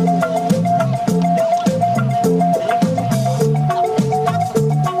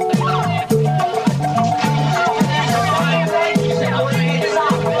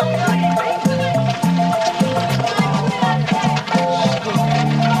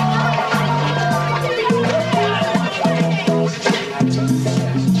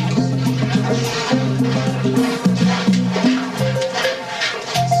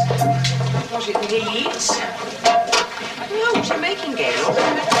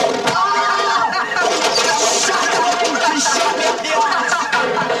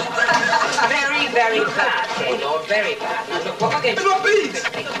 Very bad, Gaylord, very bad. Now look, what we're going to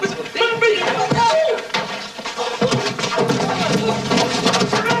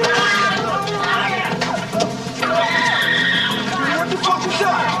What the fuck is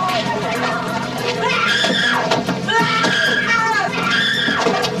that?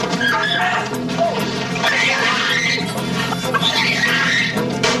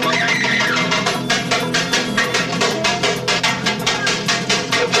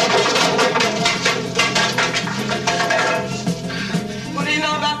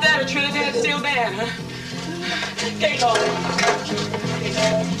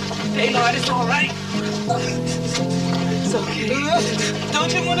 Gaylord, it's all right. It's okay.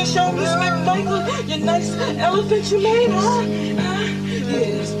 Don't you want to show Miss MacMichael your nice elephant you made, huh?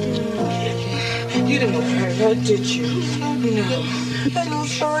 Yes. You didn't look very hurt, did you? No. I'm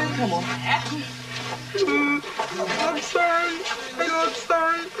sorry. Come on. I'm sorry. I'm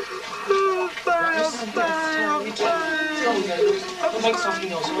sorry. I'm sorry. I'll make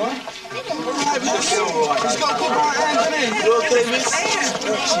something else, all right? All right, miss. Just gotta put my hands in. You okay, miss?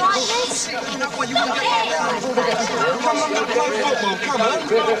 All right, miss. You want to get my hands? Come on, let's play football. Come on.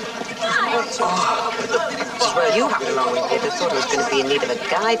 Well, you happened along with it. I thought I was going to be in need of a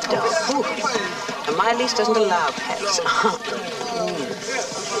guide dog. Ooh. And my lease doesn't allow pets.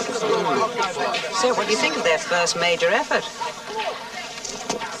 So, what do you think of their first major effort?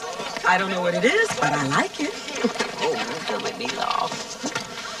 I don't know what it is, but I like it. Oh, don't make me laugh.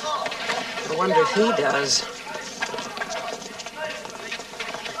 I wonder if he does.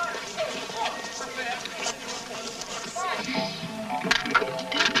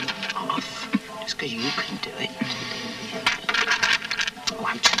 Just because you can do it. Oh,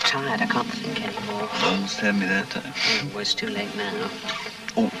 I'm too tired. I can't think anymore. Almost had me that time. Oh, well, it's too late now.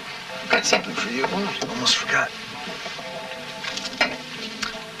 Oh, got something for you. What? Almost forgot.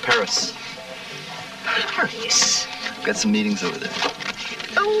 Paris. Paris? Got some meetings over there.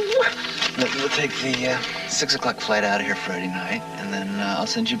 Oh! We'll take the 6 o'clock flight out of here Friday night, and then I'll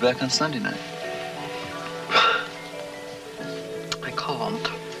send you back on Sunday night. I can't.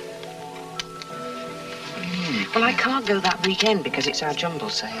 Well, I can't go that weekend because it's our jumble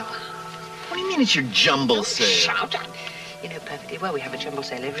sale. What do you mean it's your jumble sale? Shout. You know perfectly well we have a jumble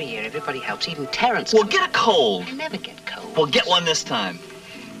sale every year. Everybody helps, even Terence. Well, get a cold. I never get cold. Well, get one this time.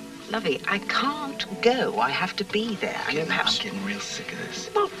 Lovey, I can't go. I have to be there. I mean, perhaps... I'm getting real sick of this.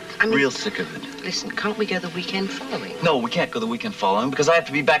 Well, I mean... Real sick of it. Listen, can't we go the weekend following? No, we can't go the weekend following because I have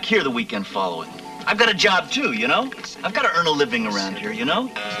to be back here the weekend following. I've got a job, too, you know? I've got to earn a living around here, you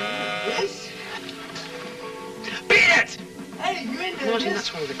know? Yes. Beat it! Hey, you in there? Martin,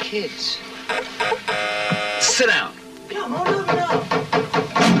 that's one of the kids. Sit down. Come on over now.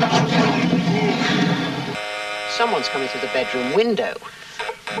 Someone's coming through the bedroom window.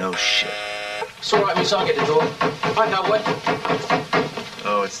 No shit. It's all right, miss. I'll get the door. I know what.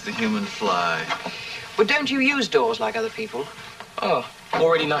 Oh, it's the human fly. But don't you use doors like other people? Oh,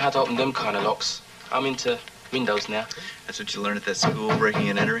 already know how to open them kind of locks. I'm into windows now. That's what you learn at that school, breaking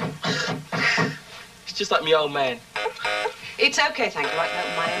and entering? It's just like me old man. It's okay, thank you. I can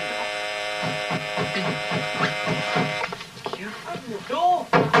open my own door. Open the door.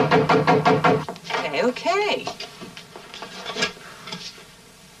 Okay, okay.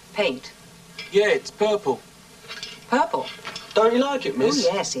 Paint. Yeah, it's purple. Purple? Don't you like it, miss?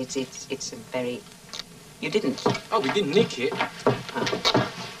 Oh, yes, it's a very... You didn't? Oh, we didn't nick it. Oh.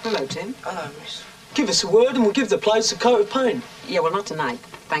 Hello, Tim. Hello, miss. Give us a word and we'll give the place a coat of paint. Yeah, well, not tonight.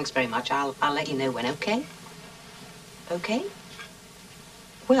 Thanks very much. I'll let you know when, okay? Okay?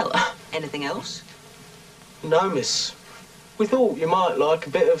 Well, anything else? No, miss. We thought you might like a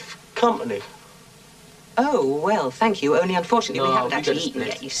bit of company. Oh, well, thank you. Only, unfortunately, we No, haven't we actually got a eaten split.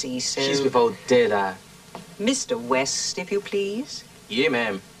 yet, you see, so... She's with old Dead-Eye. Mr. West, if you please. Yeah,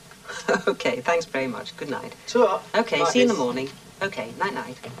 ma'am. Okay, thanks very much. Good night. Ta-ra. Okay, Night, see you in the miss. morning. Okay,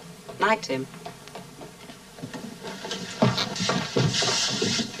 night-night. Night, Tim.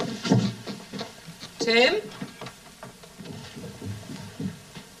 Tim?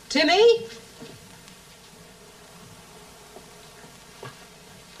 Timmy?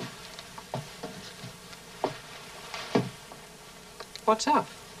 What's up?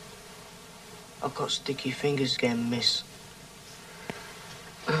 I've got sticky fingers again, miss.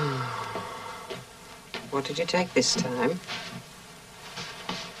 What did you take this time?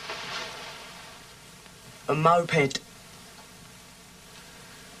 A moped.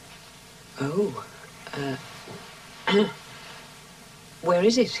 Oh, where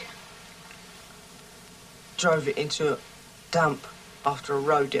is it? Drove it into a dump after I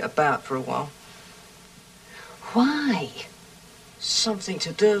rode it about for a while. Why? Something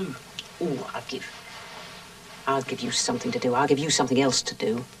to do. Oh, I'll give you something to do. I'll give you something else to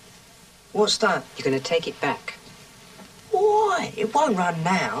do. What's that? You're going to take it back. Why? It won't run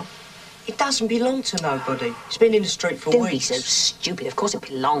now. It doesn't belong to nobody. It's been in the street for Don't weeks. be so stupid. Of course it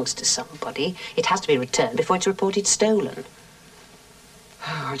belongs to somebody. It has to be returned before it's reported stolen.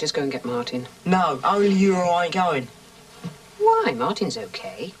 I'll just go and get Martin. No, only you or I ain't going. Why? Martin's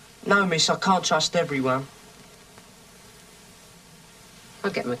okay. No, miss, I can't trust everyone.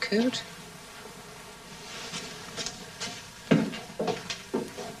 I'll get him a coat.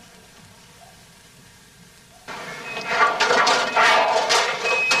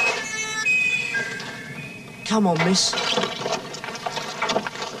 Come on, miss.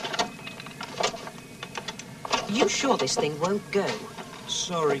 You sure this thing won't go?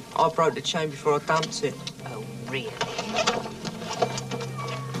 Sorry, I broke the chain before I dumped it. Oh, really?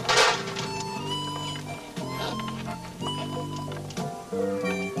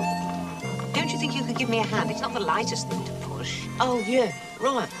 Don't you think you could give me a hand? It's not the lightest thing to push. Oh, yeah,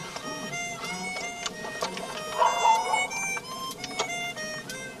 right.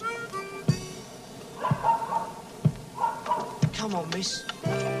 Come on, miss.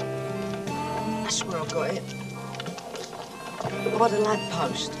 That's where I got it. By the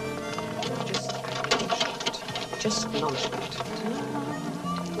lamppost. Just nonchalant.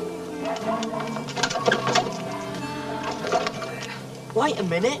 Wait a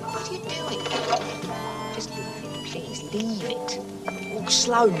minute. What are you doing? Just leave it, please. Leave it. Walk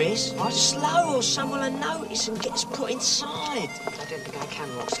slow, miss. Slow or someone will notice and get us put inside. I don't think I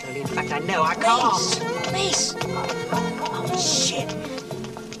can walk slowly. In fact, I know I can't. Miss! Oh, shit.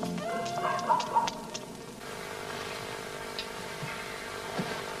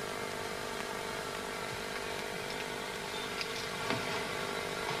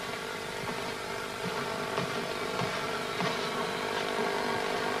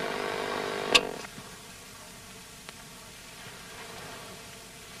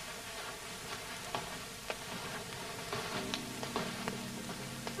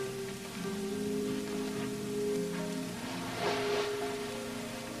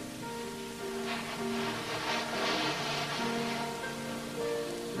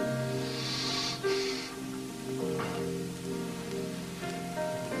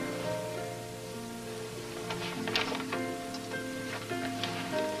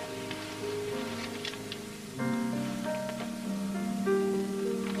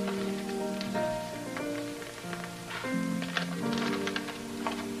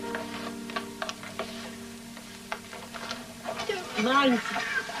 Mind.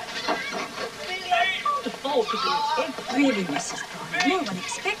 I can't afford to do it. Really, Mrs. Bond, no one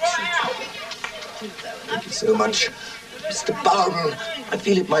expects you to. Thank you so much. Mr. Bowden, I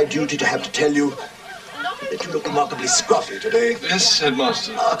feel it my duty to have to tell you that you look remarkably scruffy today. Yes,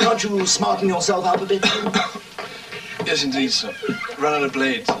 headmaster. Can't you smarten yourself up a bit? Yes, indeed, sir. Run out of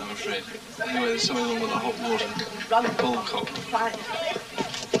blades, I'm afraid. Anyway, there's something wrong with the hot water. Bull cock.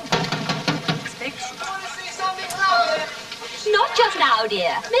 Not just now,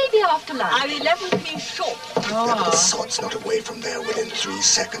 dear. Maybe after lunch. I mean, left with me short. The sod's not away from there within 3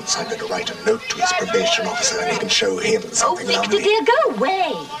 seconds. I'm going to write a note to his probation officer and he can show him something. Oh, Victor, dear, go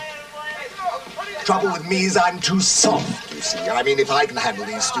away. Trouble with me is I'm too soft, you see. I mean, if I can handle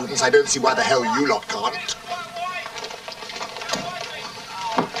these students, I don't see why the hell you lot can't.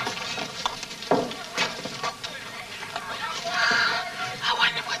 I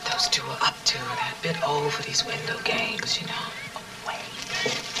wonder what those two are up to. They're a bit old for these window games, you know.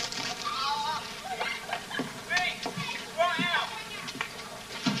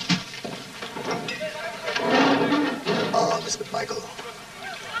 Miss MacMichael.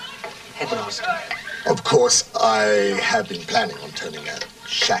 Headmaster. Of course, I have been planning on turning a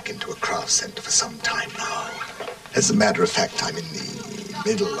shack into a craft center for some time now. As a matter of fact, I'm in the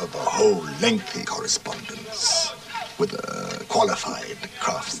middle of a whole lengthy correspondence with a qualified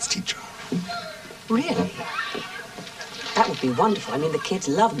crafts teacher. Really? That would be wonderful. I mean, the kids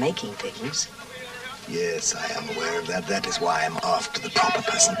love making things. Yes, I am aware of that. That is why I'm after the proper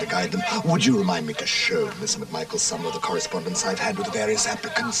person to guide them. Would you remind me to show Miss MacMichael some of the correspondence I've had with the various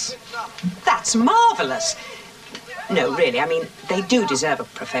applicants? That's marvelous. No, really, I mean, they do deserve a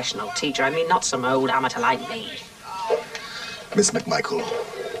professional teacher. I mean, not some old amateur like me. Miss MacMichael,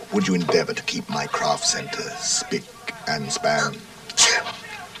 would you endeavor to keep my craft center spick and span?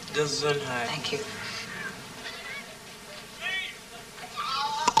 Thank you.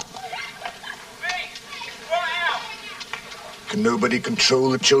 Can nobody control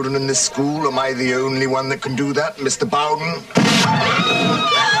the children in this school? Am I the only one that can do that, Mr. Bowden?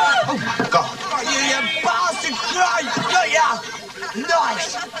 Oh, my God. Oh, you bastard! Great! Got ya!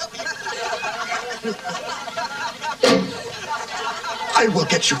 Nice! I will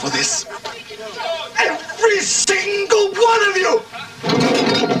get you for this. Every single one of you!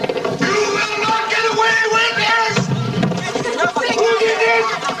 You will not get away with this! Who did this?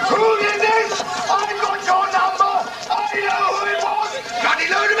 Who did this? I've got your number! I know who it was! Bloody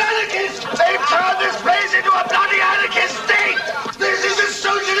load of anarchists! They've turned this place into a bloody anarchist state! This is a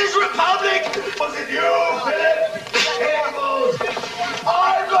socialist republic! Was it you, Philip? Careful!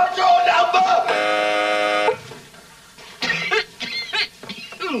 I've got your number!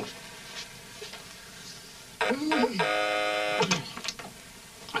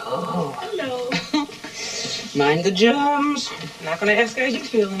 Oh. Hello. Mind the germs. Not gonna ask how you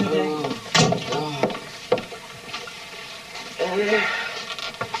feeling today.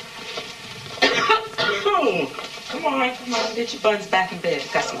 Come on, get your buns back in bed.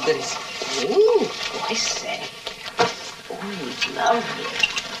 Got some goodies. Ooh, I say. Ooh, it's lovely.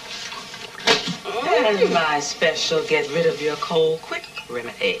 And my special get rid of your cold quick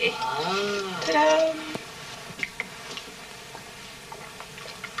remedy. Ta-da!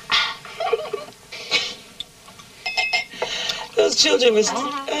 Those children were,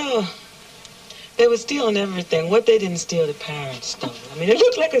 they were stealing everything. What they didn't steal, the parents stole. I mean, it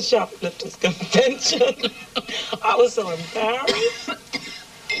looked like a shoplifter's convention. I was so embarrassed.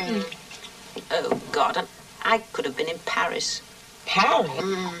 Oh, God, I could have been in Paris. Paris?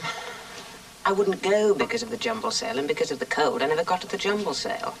 I wouldn't go because of the jumble sale and because of the cold. I never got to the jumble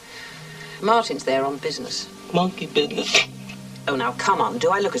sale. Martin's there on business. Monkey business. Oh, now, come on.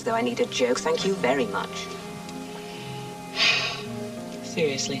 Do I look as though I need a joke? Thank you very much.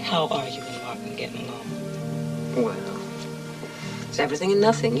 Seriously, how are you and Martin getting along? Well, it's everything and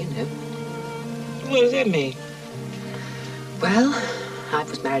nothing, you know. What does that mean? Well, I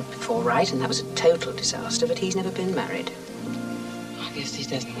was married before, right, and that was a total disaster, but he's never been married. I guess he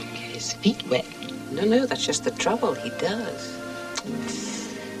doesn't want to get his feet wet. No, that's just the trouble. He does.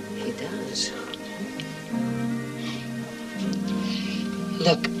 He does.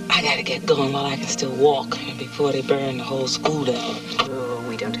 Look, I gotta get going while I can still walk before they burn the whole school down. Oh,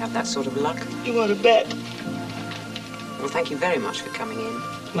 we don't have that sort of luck. You want to bet? Well, thank you very much for coming in.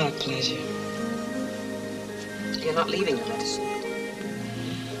 My pleasure. You're not leaving the medicine?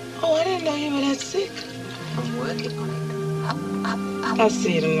 Oh, I didn't know you were that sick. I'm working on it. I'll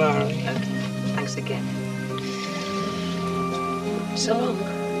see you tomorrow. Okay. Thanks again. So long.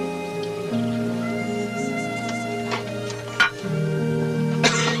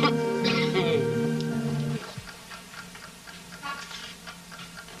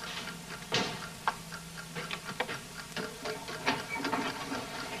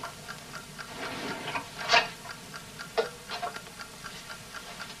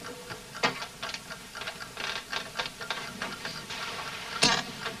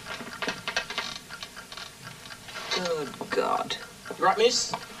 Good God. You right,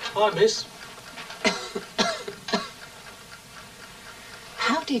 miss? Hi, miss.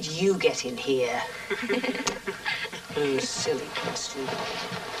 How did you get in here? Oh, silly question.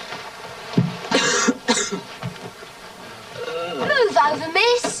 Move over,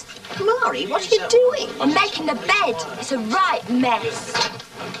 miss. Mari, what are you doing? I'm making the bed. It's a right mess.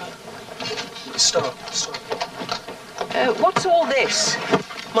 Stop. What's all this?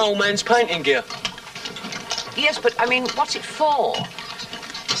 My old man's painting gear. Yes, but, I mean, what's it for?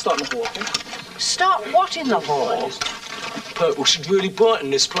 Starting the hall, I think. Start what in the hall? Purple should really brighten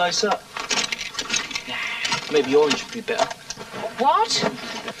this place up. Maybe orange would be better. What?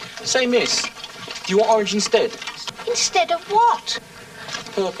 Say, miss, do you want orange instead? Instead of what?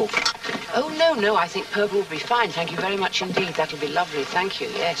 Purple. Oh, no, I think purple would be fine. Thank you very much indeed. That'll be lovely. Thank you.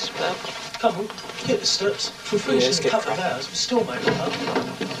 Yes, purple. Come on, get the steps. We're finishing in a couple of hours. We're still making up.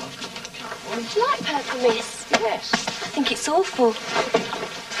 Do you like purple, miss? Yes. I think it's awful.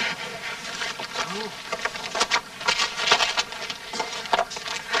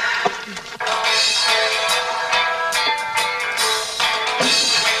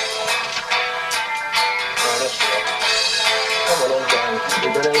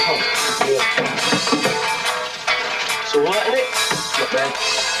 It's all right, isn't it? Not bad.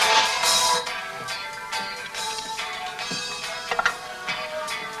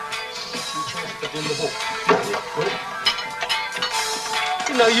 In the hall.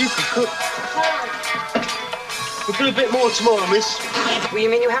 Didn't know you could cook. We'll do a bit more tomorrow, miss. Well, you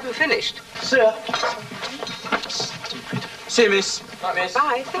mean you haven't finished? See ya. See you, miss. Bye, miss.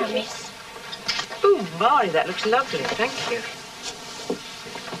 Bye, thank you. Miss. Oh, Mari, that looks lovely. Thank you.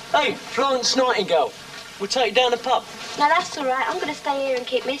 Hey, Florence Nightingale. We'll take you down the pub. No, that's all right. I'm going to stay here and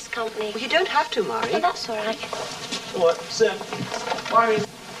keep Miss company. Well, you don't have to, Mari. No, that's all right. All right, see ya. Bye, miss.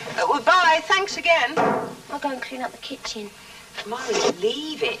 Well, bye. Thanks again. I'll go and clean up the kitchen. Mari,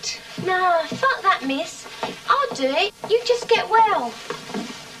 leave it. No, fuck that, miss. I'll do it. You just get well.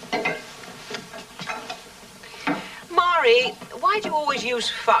 Mari, why do you always use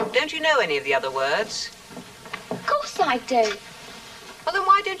fuck? Don't you know any of the other words? Of course I do. Well, then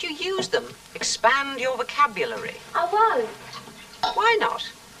why don't you use them? Expand your vocabulary. I won't. Why not?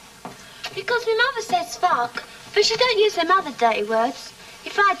 Because my mother says fuck, but she don't use them other dirty words.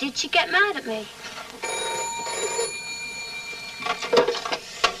 If I did, she'd get mad at me.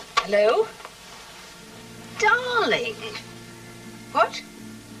 Hello? Darling. What?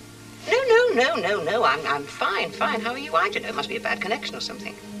 No. I'm fine. How are you? I don't know. It must be a bad connection or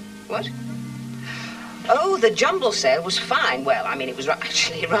something. What? Oh, the jumble sale was fine. Well, I mean, it was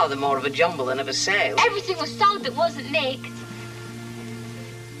actually rather more of a jumble than of a sale. Everything was sold that wasn't nicked.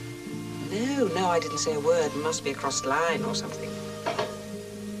 No, I didn't say a word. It must be a crossed line or something.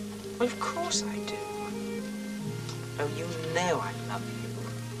 Well, of course I do. Oh, you know I love you.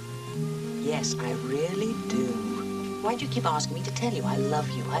 Yes, I really do. Why do you keep asking me to tell you I love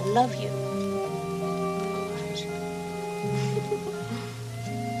you? I love you.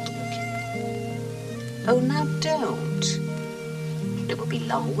 Oh, now don't. It will be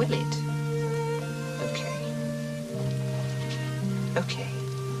long, will it? Okay.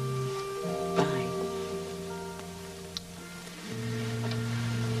 Bye.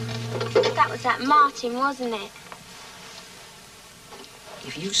 That was that Martin, wasn't it?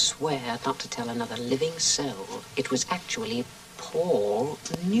 If you swear not to tell another living soul, it was actually Paul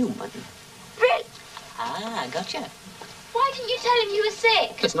Newman. Really? Ah, gotcha. Why didn't you tell him you were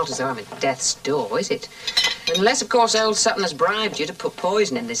sick? It's not as though I'm at death's door, is it? Unless, of course, old Sutton has bribed you to put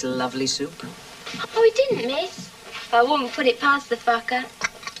poison in this lovely soup. Oh, he didn't, miss. I wouldn't put it past the fucker.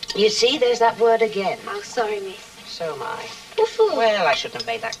 You see, there's that word again. Oh, sorry, miss. So am I. What for? Well, I shouldn't have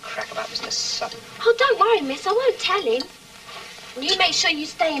made that crack about Mr. Sutton. Oh, don't worry, miss. I won't tell him. You make sure you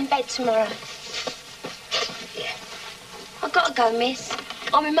stay in bed tomorrow. Yeah. I've got to go, miss.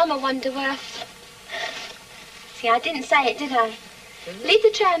 Oh, my mum will wonder where See, I didn't say it, did I? Mm-hmm. Leave the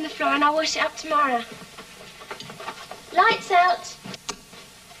tray on the floor and I'll wash it up tomorrow. Lights out.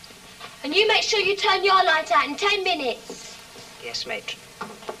 And you make sure you turn your light out in 10 minutes. Yes, matron.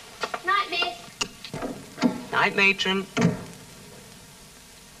 Night, miss. Night, matron.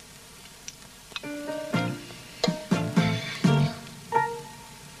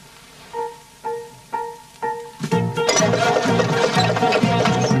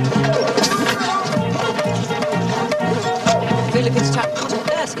 Philip, it's time. What on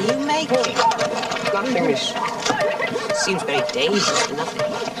earth are you making? Nothing, miss. Seems very dangerous for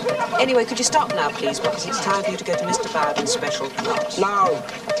nothing. Anyway, could you stop now, please? Because it's time for you to go to Mr. Bowden's special class. No.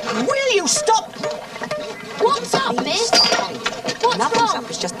 Will you stop? What's up, miss? What Nothing's up.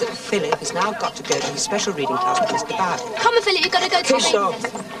 It's just that Philip has now got to go to his special reading class with Mr. Barrett. Come on, Philip, you've got to go to Kiss your off.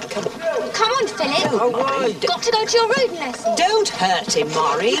 reading lesson. Come on, Philip. Oh, right. You've got to go to your reading lesson. Don't hurt him,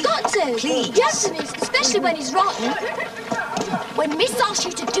 Maury. You've got to. Please. You have to, miss, especially when he's rotten. When Miss asks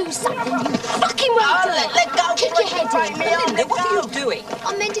you to do something, you fucking won't do it. Let go. Kick your head in. Glenda, what are you doing?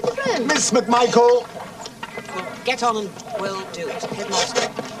 I'm mending the room. Miss MacMichael! Get on and we'll do it. Headmaster.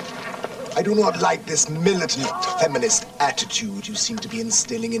 I do not like this militant feminist attitude you seem to be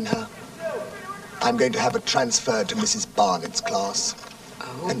instilling in her. I'm going to have her transferred to Mrs. Barnett's class.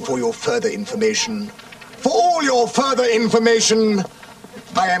 Oh. And for your further information, for all your further information,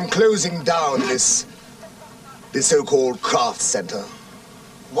 I am closing down this so-called craft center.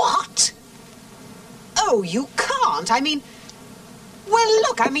 What? Oh, you can't. I mean, well,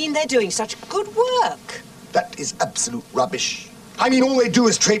 look, I mean, they're doing such good work. That is absolute rubbish. I mean, all they do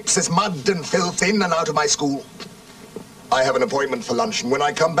is traipse this mud and filth in and out of my school. I have an appointment for lunch, and when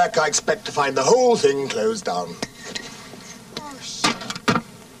I come back, I expect to find the whole thing closed down. Oh, shit.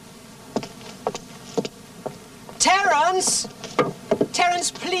 Terence!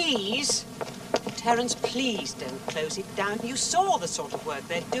 Terence, please. Terence, please don't close it down. You saw the sort of work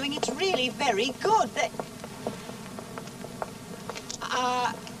they're doing. It's really very good.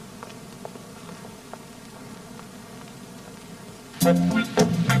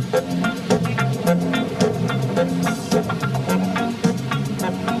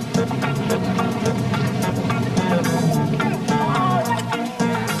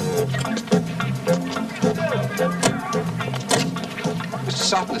 Mr.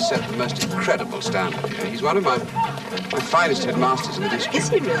 Sutton has set the most incredible standard here. He's one of my finest headmasters in the district. Is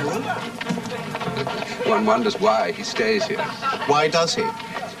he really? One wonders why he stays here. Why does he?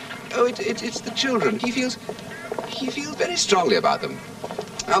 Oh, it's the children. He feels very strongly about them.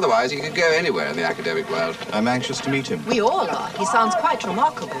 Otherwise, he could go anywhere in the academic world. I'm anxious to meet him. We all are. He sounds quite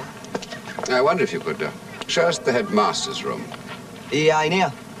remarkable. I wonder if you could show us the headmaster's room. He ain't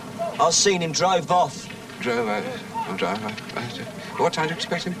here. I've seen him drove off. Drove. What time do you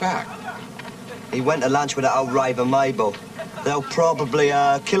expect him back? He went to lunch with that old raver Mabel. They'll probably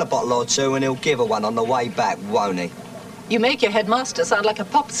kill a bottle or two and he'll give her one on the way back, won't he? You make your headmaster sound like a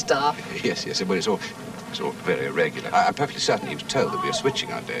pop star. Yes, well, it's all very irregular. I'm perfectly certain he was told that we are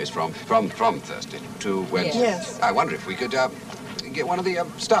switching our days from Thursday to Wednesday. Yes. I wonder if we could get one of the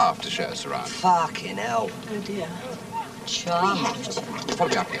staff to show us around. Fucking hell. Oh, dear. Charming. Follow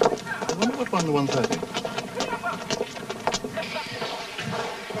me up here. I wonder what one to 1:30.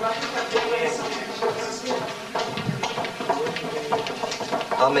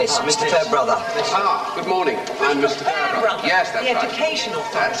 I miss Mr. Fairbrother. Ah, good morning. I'm Mr. Fairbrother. Yes, that's the right. educational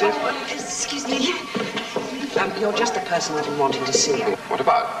That's it. Excuse me. You're just the person I've been wanting to see. What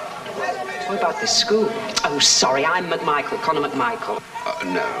about? What about this school? Oh, sorry, I'm MacMichael, Connor MacMichael.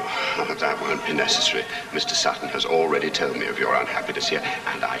 No, that won't be necessary. Mr. Sutton has already told me of your unhappiness here,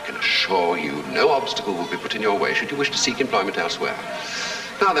 and I can assure you no obstacle will be put in your way should you wish to seek employment elsewhere.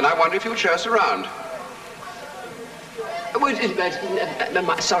 Now then, I wonder if you would show us around.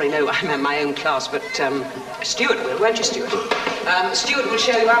 Sorry, no, I'm in my own class, but Stuart will, won't you, Stuart? Stuart will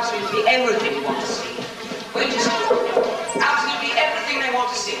show you absolutely everything you want to see. Won't you, Stuart? Absolutely everything they want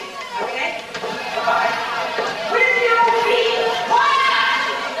to see. Okay? Bye-bye.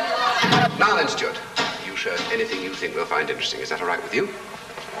 Now then, Stuart, you show us anything you think we'll find interesting. Is that all right with you?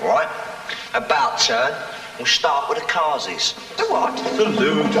 All right. About turn. We'll start with the Carsies. The what? The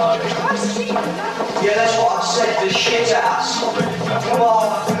loo, darling. I see. Yeah, that's what I said. The shit house. Come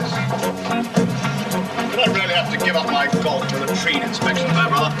on. Did I really have to give up my golf to the latrine inspection there,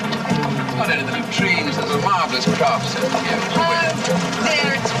 brother? Not only the latrines, there's a marvellous craft centre here. Oh,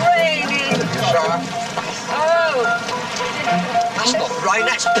 dear, it's raining. Shower. Oh. That's not rain,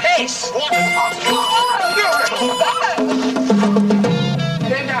 that's piss. What? They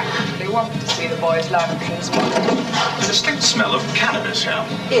don't actually want to see the boys' lavatory as well. There's a distinct smell of cannabis here.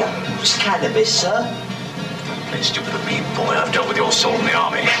 Here, it's cannabis, sir. Don't play stupid with me, boy. I've dealt with your soul in the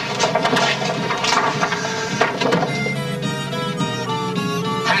army.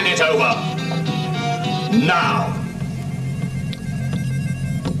 Hand it over. Now.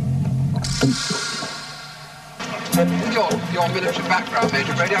 Your military background,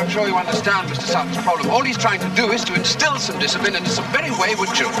 Major Brady, I'm sure you understand Mr. Sutton's problem. All he's trying to do is to instill some discipline into some very wayward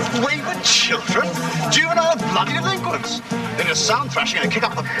children. Wayward children? Juvenile bloody delinquents. Then your sound thrashing and a kick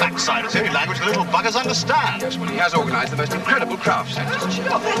up the backside is the only language the little buggers understand. Yes, well, he has organised the most incredible craft centre.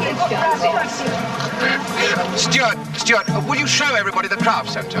 Stuart, will you show everybody the craft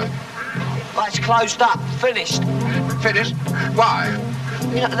centre? Well, it's closed up. Finished. Finished? Why?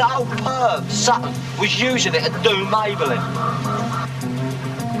 You know, the old perv, Sutton, was using it to do Mabel in.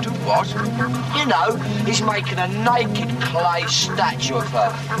 what? You know, he's making a naked clay statue of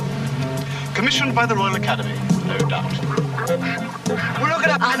her. Commissioned by the Royal Academy, no doubt. We're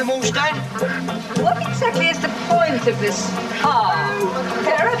looking at animals, then. What exactly is the point of this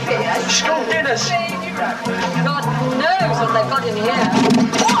therapy? School dinners. God knows what they've got in here.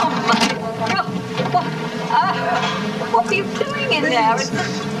 Oh my God! What are you doing in there?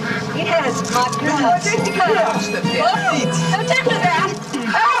 Yes, my blood. Don't do that!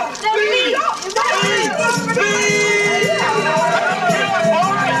 Oh, no, please!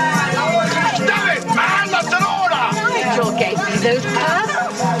 Stop it, man! That's an order! Nigel gave me those cards.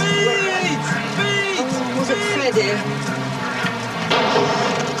 Was it Freddie?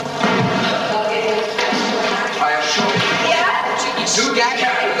 I assure you. Yeah? Do get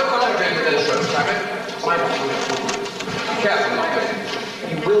careful. Look what I'm doing with those ropes, damn it. Careful, my friend.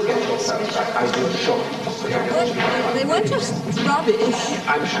 You will get yourself back, I do assure you. They weren't just rubbish.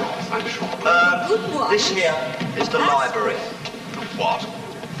 I'm sure. Good one. This here is the library. What?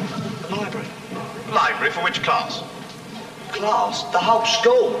 The library. Library for which class? Class? The whole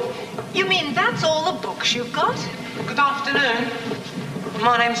school. You mean that's all the books you've got? Good afternoon.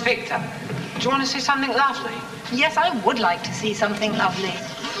 My name's Victor. Do you want to see something lovely? Yes, I would like to see something lovely.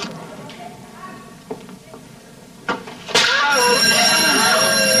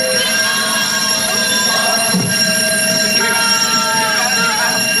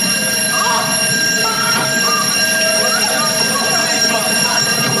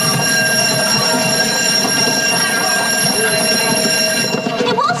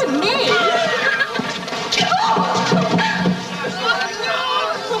 It wasn't me.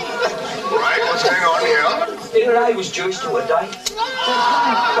 Right, what's going on here? Ray was Jewish to a day.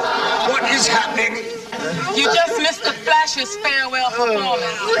 What is happening? You just missed the Flash's farewell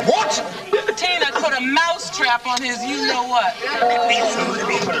performance. What? Tina put a mousetrap on his you-know-what. Let me through, let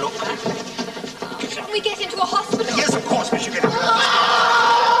me have a look. Can we get into a hospital? Yes, of course we should get into a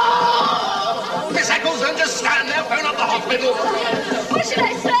hospital. Miss Eccles, don't just stand there, phone up the hospital. What should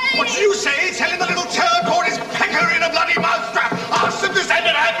I say? What should you say? Tell him the little turd caught his pecker in a bloody mousetrap. Ask him to send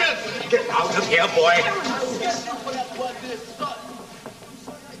an ambulance. Get out of here, boy.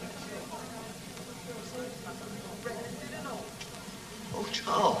 Oh,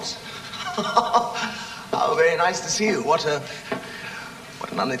 Charles. How very nice to see you. What an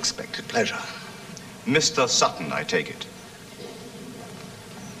unexpected pleasure. Mr. Sutton, I take it.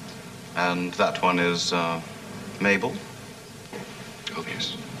 And that one is, Mabel? Oh,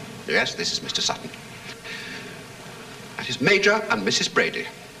 yes. Yes, this is Mr. Sutton. That is Major and Mrs. Brady.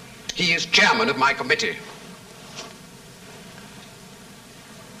 He is chairman of my committee.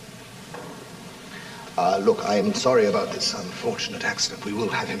 Look, I am sorry about this unfortunate accident. We will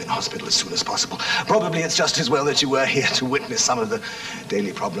have him in hospital as soon as possible. Probably it's just as well that you were here to witness some of the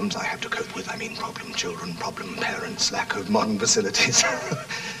daily problems I have to cope with. I mean, problem children, problem parents, lack of modern facilities,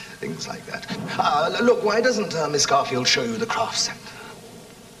 things like that. Look, why doesn't Miss Garfield show you the craft center?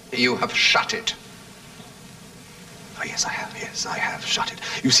 You have shut it. Oh, yes, I have. Yes, I have shut it.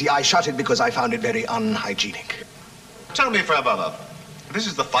 You see, I shut it because I found it very unhygienic. Tell me, Fairbrother, this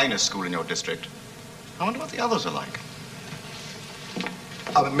is the finest school in your district. I wonder what the others are like.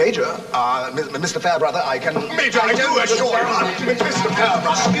 Major, Mr. Fairbrother, I can... Major, I do assure you, Mr.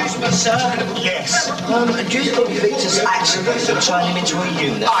 Fairbrother. Excuse me, sir. Yes. Do you think Victor's accident will turn him into a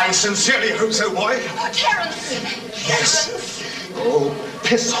unit? I sincerely hope so, boy. Terence! Yes. Oh,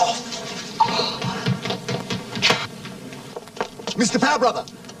 piss off. Mr. Fairbrother!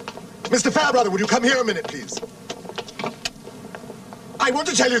 Mr. Fairbrother, would you come here a minute, please? I want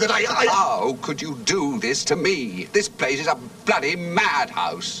to tell you that How could you do this to me? This place is a bloody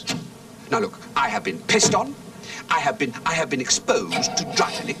madhouse. Now look, I have been pissed on. I have been exposed to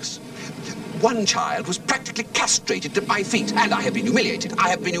drug-addicts. One child was practically castrated at my feet, and I have been humiliated. I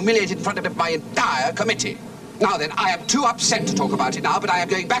have been humiliated in front of my entire committee. Now then, I am too upset to talk about it now, but I am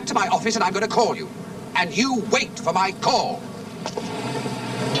going back to my office and I'm going to call you. And you wait for my call.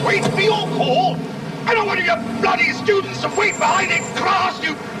 Wait for your call? I don't want your bloody students to wait behind in class,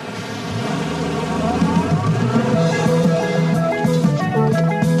 you...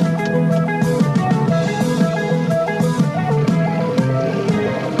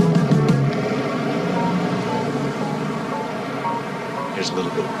 Here's a little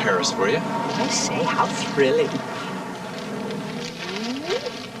bit of Paris for you. I say, how thrilling.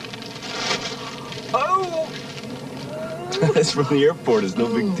 Oh! That's from the airport. It's no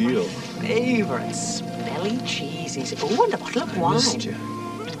big deal. Favorite smelly cheesies. Oh, and a bottle of wine. I missed you.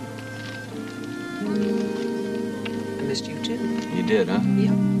 I missed you too. You did, huh?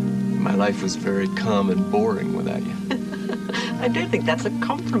 Yeah. My life was very calm and boring without you. I don't think that's a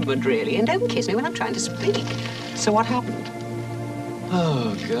compliment, really. And don't kiss me when I'm trying to speak. So what happened?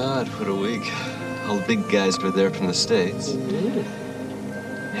 Oh, God, what a week. All the big guys were there from the States.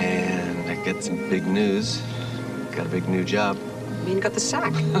 And I got some big news. Got a big new job. You mean you got the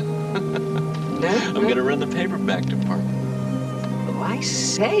sack? No? I'm gonna run the paperback department. Oh, I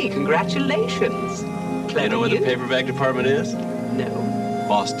say, congratulations. You know where the paperback department is? No.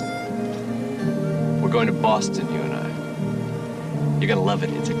 Boston. We're going to Boston, you and I. You're gonna love it.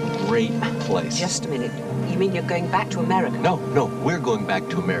 It's a great place. Just a minute. You mean you're going back to America? No, we're going back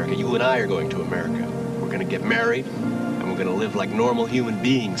to America. You and I are going to America. We're gonna get married, and we're gonna live like normal human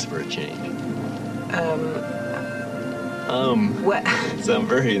beings for a change. What? So I'm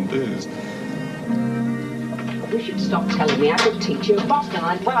very enthused. You should stop telling me I could teach in Boston.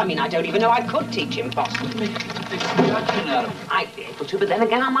 I don't even know I could teach in Boston. I'd be able to, but then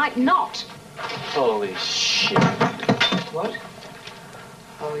again, I might not. Holy shit. What?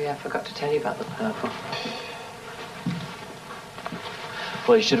 Oh, yeah, I forgot to tell you about the purple.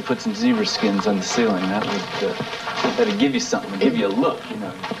 Well, you should have put some zebra skins on the ceiling. That'd give you something, give you a look, you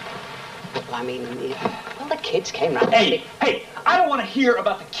know. Well, I mean, well, the kids came round. Hey, I don't want to hear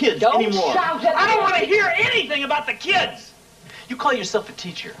about the kids anymore. Shout at I don't me. want to hear anything about the kids. You call yourself a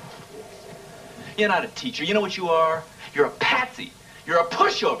teacher. You're not a teacher. You know what you are? You're a patsy. You're a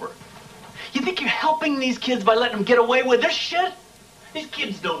pushover. You think you're helping these kids by letting them get away with this shit? These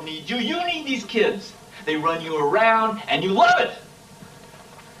kids don't need you. You need these kids. They run you around, and you love it.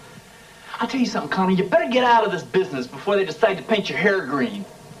 I'll tell you something, Connie. You better get out of this business before they decide to paint your hair green.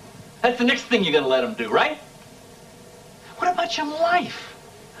 That's the next thing you're going to let them do, right? What about your life?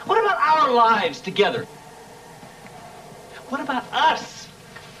 What about our lives together? What about us?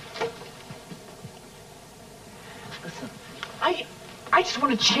 Listen, I just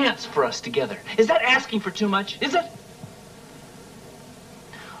want a chance for us together. Is that asking for too much? Is it?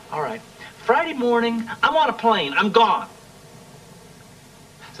 All right. Friday morning, I'm on a plane. I'm gone.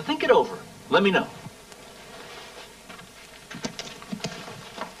 So think it over. Let me know.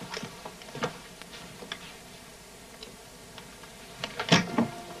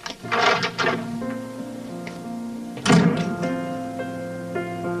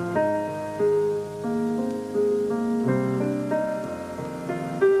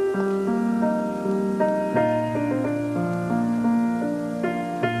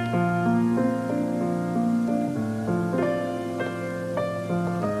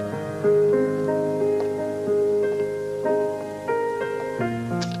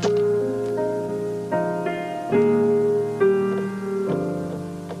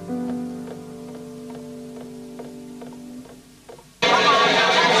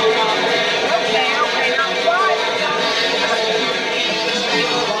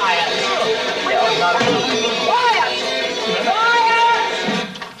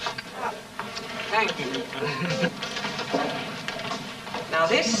 Now,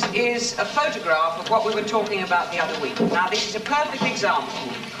 this is a photograph of what we were talking about the other week. Now, this is a perfect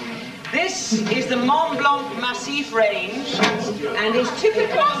example. This is the Mont Blanc Massif Range, and is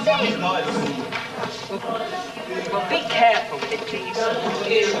typical... Well, be careful with it, please.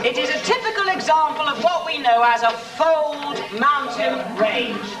 It is a typical example of what we know as a fold mountain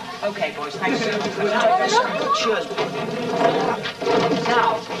range. Okay, boys, thanks. Cheers.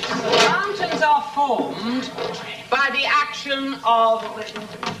 Now, mountains are formed by the action of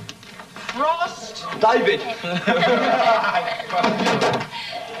frost, David.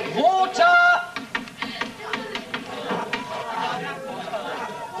 water,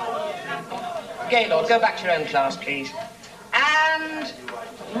 Gaylord, go back to your own class, please. And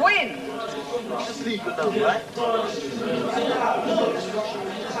wind.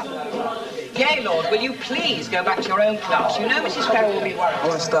 Gaylord, will you please go back to your own class? You know Mrs. Farrell will be worried. I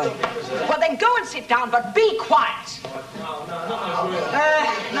want to stay. Well, then go and sit down, but be quiet.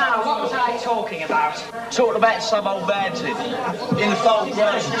 Now, what was I talking about? Talking about some old man's in the fold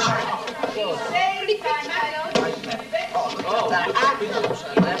range. Give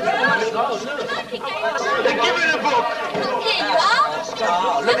me the book. Here you are.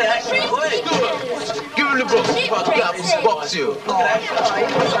 Oh, look at that. Give him the book. I'll get this box you. Look,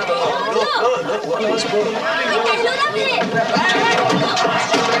 what nice book.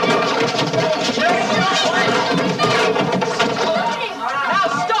 Now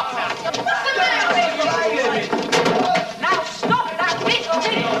stop that! Now stop that! Stop that!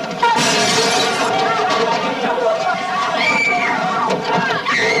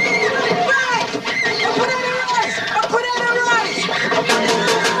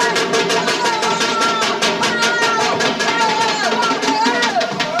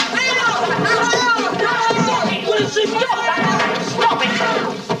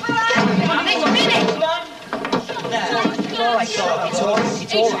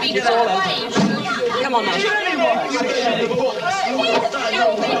 It's all right. It's all over. Come on now.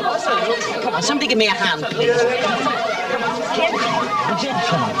 Come on, somebody give me a hand, please. That's it.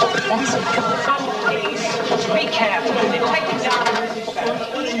 Come on, please. Be careful. Take it down.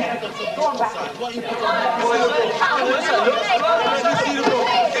 Go on back.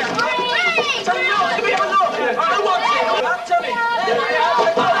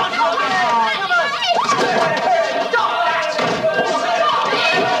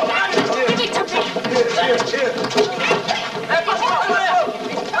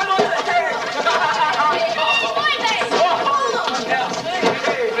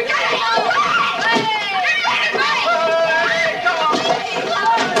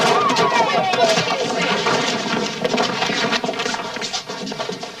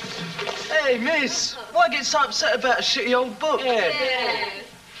 Hey, miss, why get so upset about a shitty old book?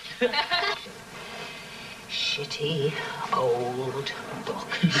 Shitty old book.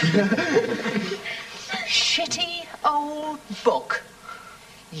 Shitty old book.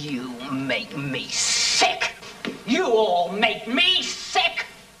 You make me sick. You all make me sick.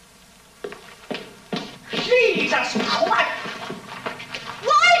 Jesus Christ!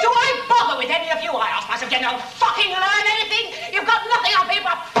 Why do I bother with any of you? I ask myself, you don't fucking learn anything. You've got nothing on me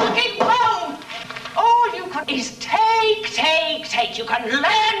but fucking bone. All you can is take. You can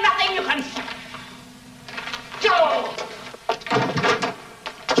learn nothing. You can. Go.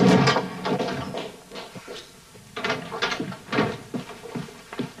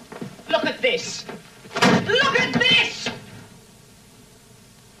 Look at this. Look at this.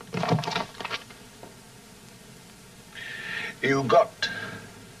 You got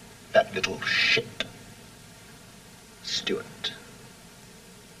that little shit, Stuart,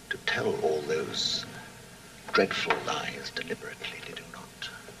 to tell all those dreadful lies deliberately, did you not?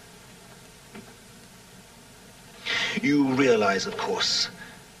 You realize, of course,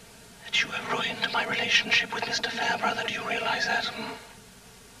 that you have ruined my relationship with Mr. Fairbrother. Do you realize that?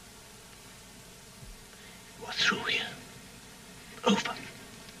 You are through here. Over.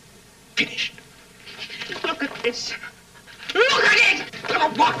 Finished. Look at this. Look at it! Look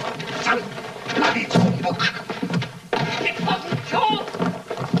at what? Some bloody book. It wasn't yours.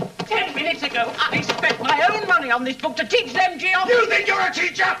 10 minutes ago, I spent my own money on this book to teach them geography. You think you're a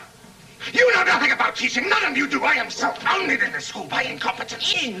teacher? You know nothing about teaching. None of you do. I am surrounded in this school by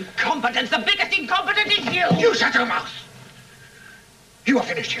incompetence. Incompetence? The biggest incompetent is you. You shut your mouth. You are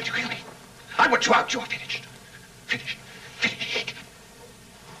finished here, do you hear me? I want you out. You are finished. Finished. Finished.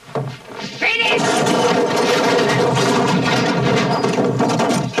 Finished!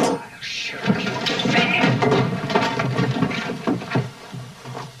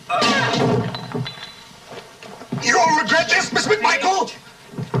 You'll regret this, Miss MacMichael!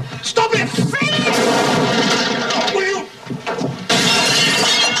 Stop it! Will you?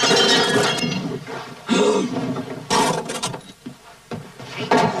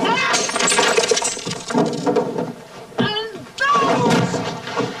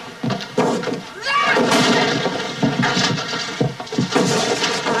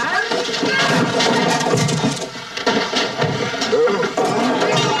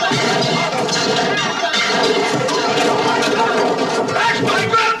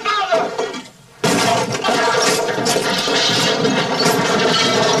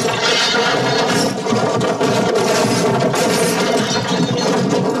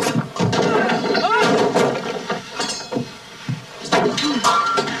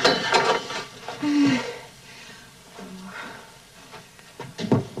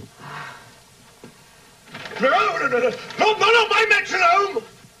 No, my metronome!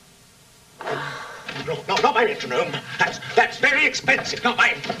 No, not my metronome. That's very expensive. Not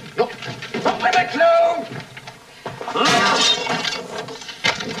my metronome!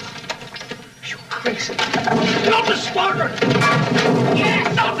 You crazy. Not the squadron!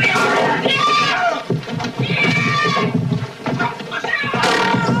 Yes, not the iron!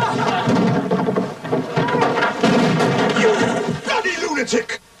 You bloody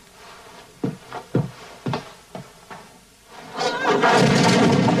lunatic!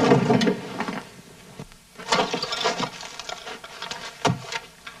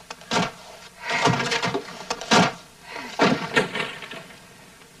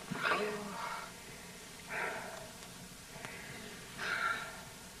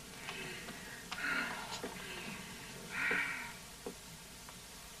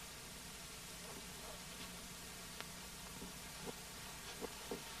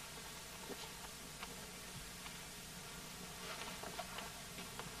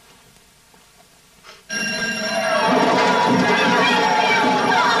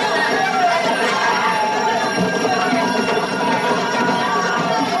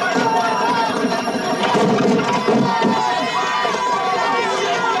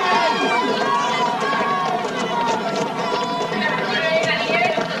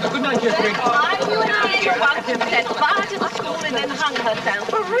 Thank you, Three. You and I were once set fire to the school and then hung herself.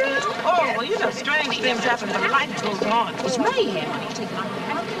 For real? Oh, well, you know, strange things happen, but life goes on. It's mayhem. See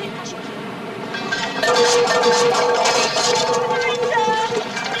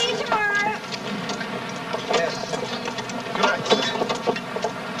you tomorrow.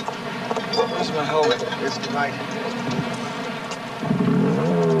 Where's my helmet? It's tonight.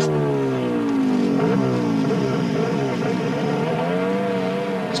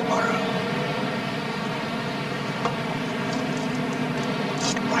 Tomorrow.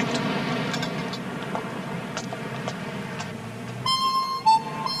 Right.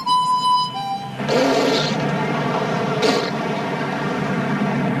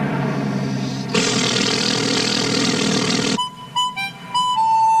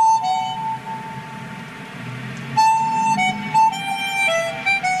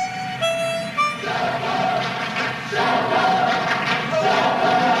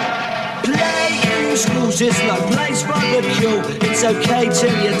 It's no place for the cool. It's okay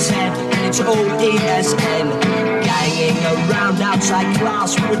till you're 10, and it's all ESN. Ganging around outside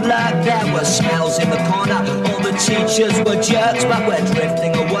class would lurk. There were smells in the corner. All the teachers were jerks, but we're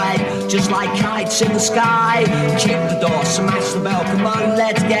drifting away, just like kites in the sky. Kick the door, smash the bell, come on,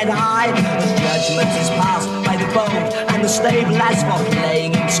 let's get high. The judgment is passed by the bold and the stable lads for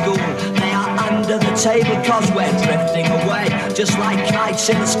playing in school. They are under the table, cause we're drifting away, just like kites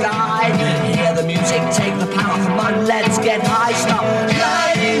in the sky. Hear the music, take the power, come on, let's get high. Stop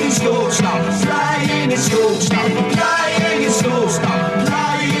playing in school, stop playing in school, stop playing in school, stop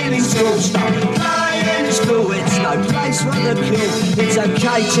playing in school, stop playing in school. It's no place for the cool. It's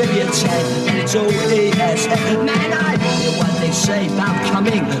okay till you're 10, and it's all ESN. Man, I hear what they say about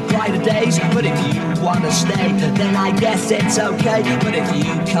coming brighter days, but if you wanna stay, then I guess it's okay. But if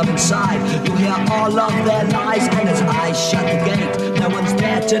you come inside, you'll hear all of their lies, and as I shut the gate, no one's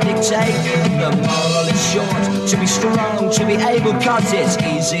there to dictate. The moral is short, to be strong, to be able, cause it's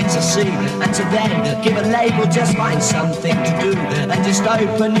easy to see, and to then give a label, just find something to do, and just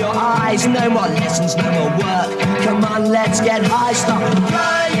open your eyes. No more lessons, no more work, come on, let's get high. Stop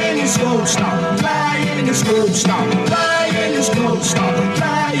playing in school, stop playing in school, stop playing in school, stop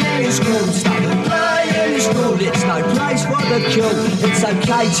playing in school, stop playing in school. It's no place for the cool. It's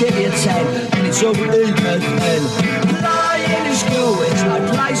okay till you're 10, and it's all ESN. Playing in school, it's no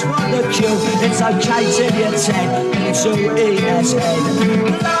place for the cool. It's okay till you're 10, and it's all ESN.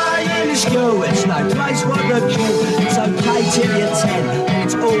 Playing in school, it's no place for the cool. It's okay till you're 10, and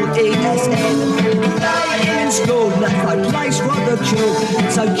it's all ESN. Playing in school, that's no place for the cool.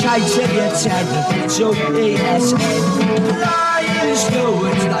 It's okay till you're 10, and it's all ESN. Playing in school,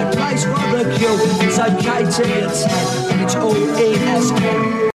 it's no place for the cool. It's okay till you're 10, and it's all ESN.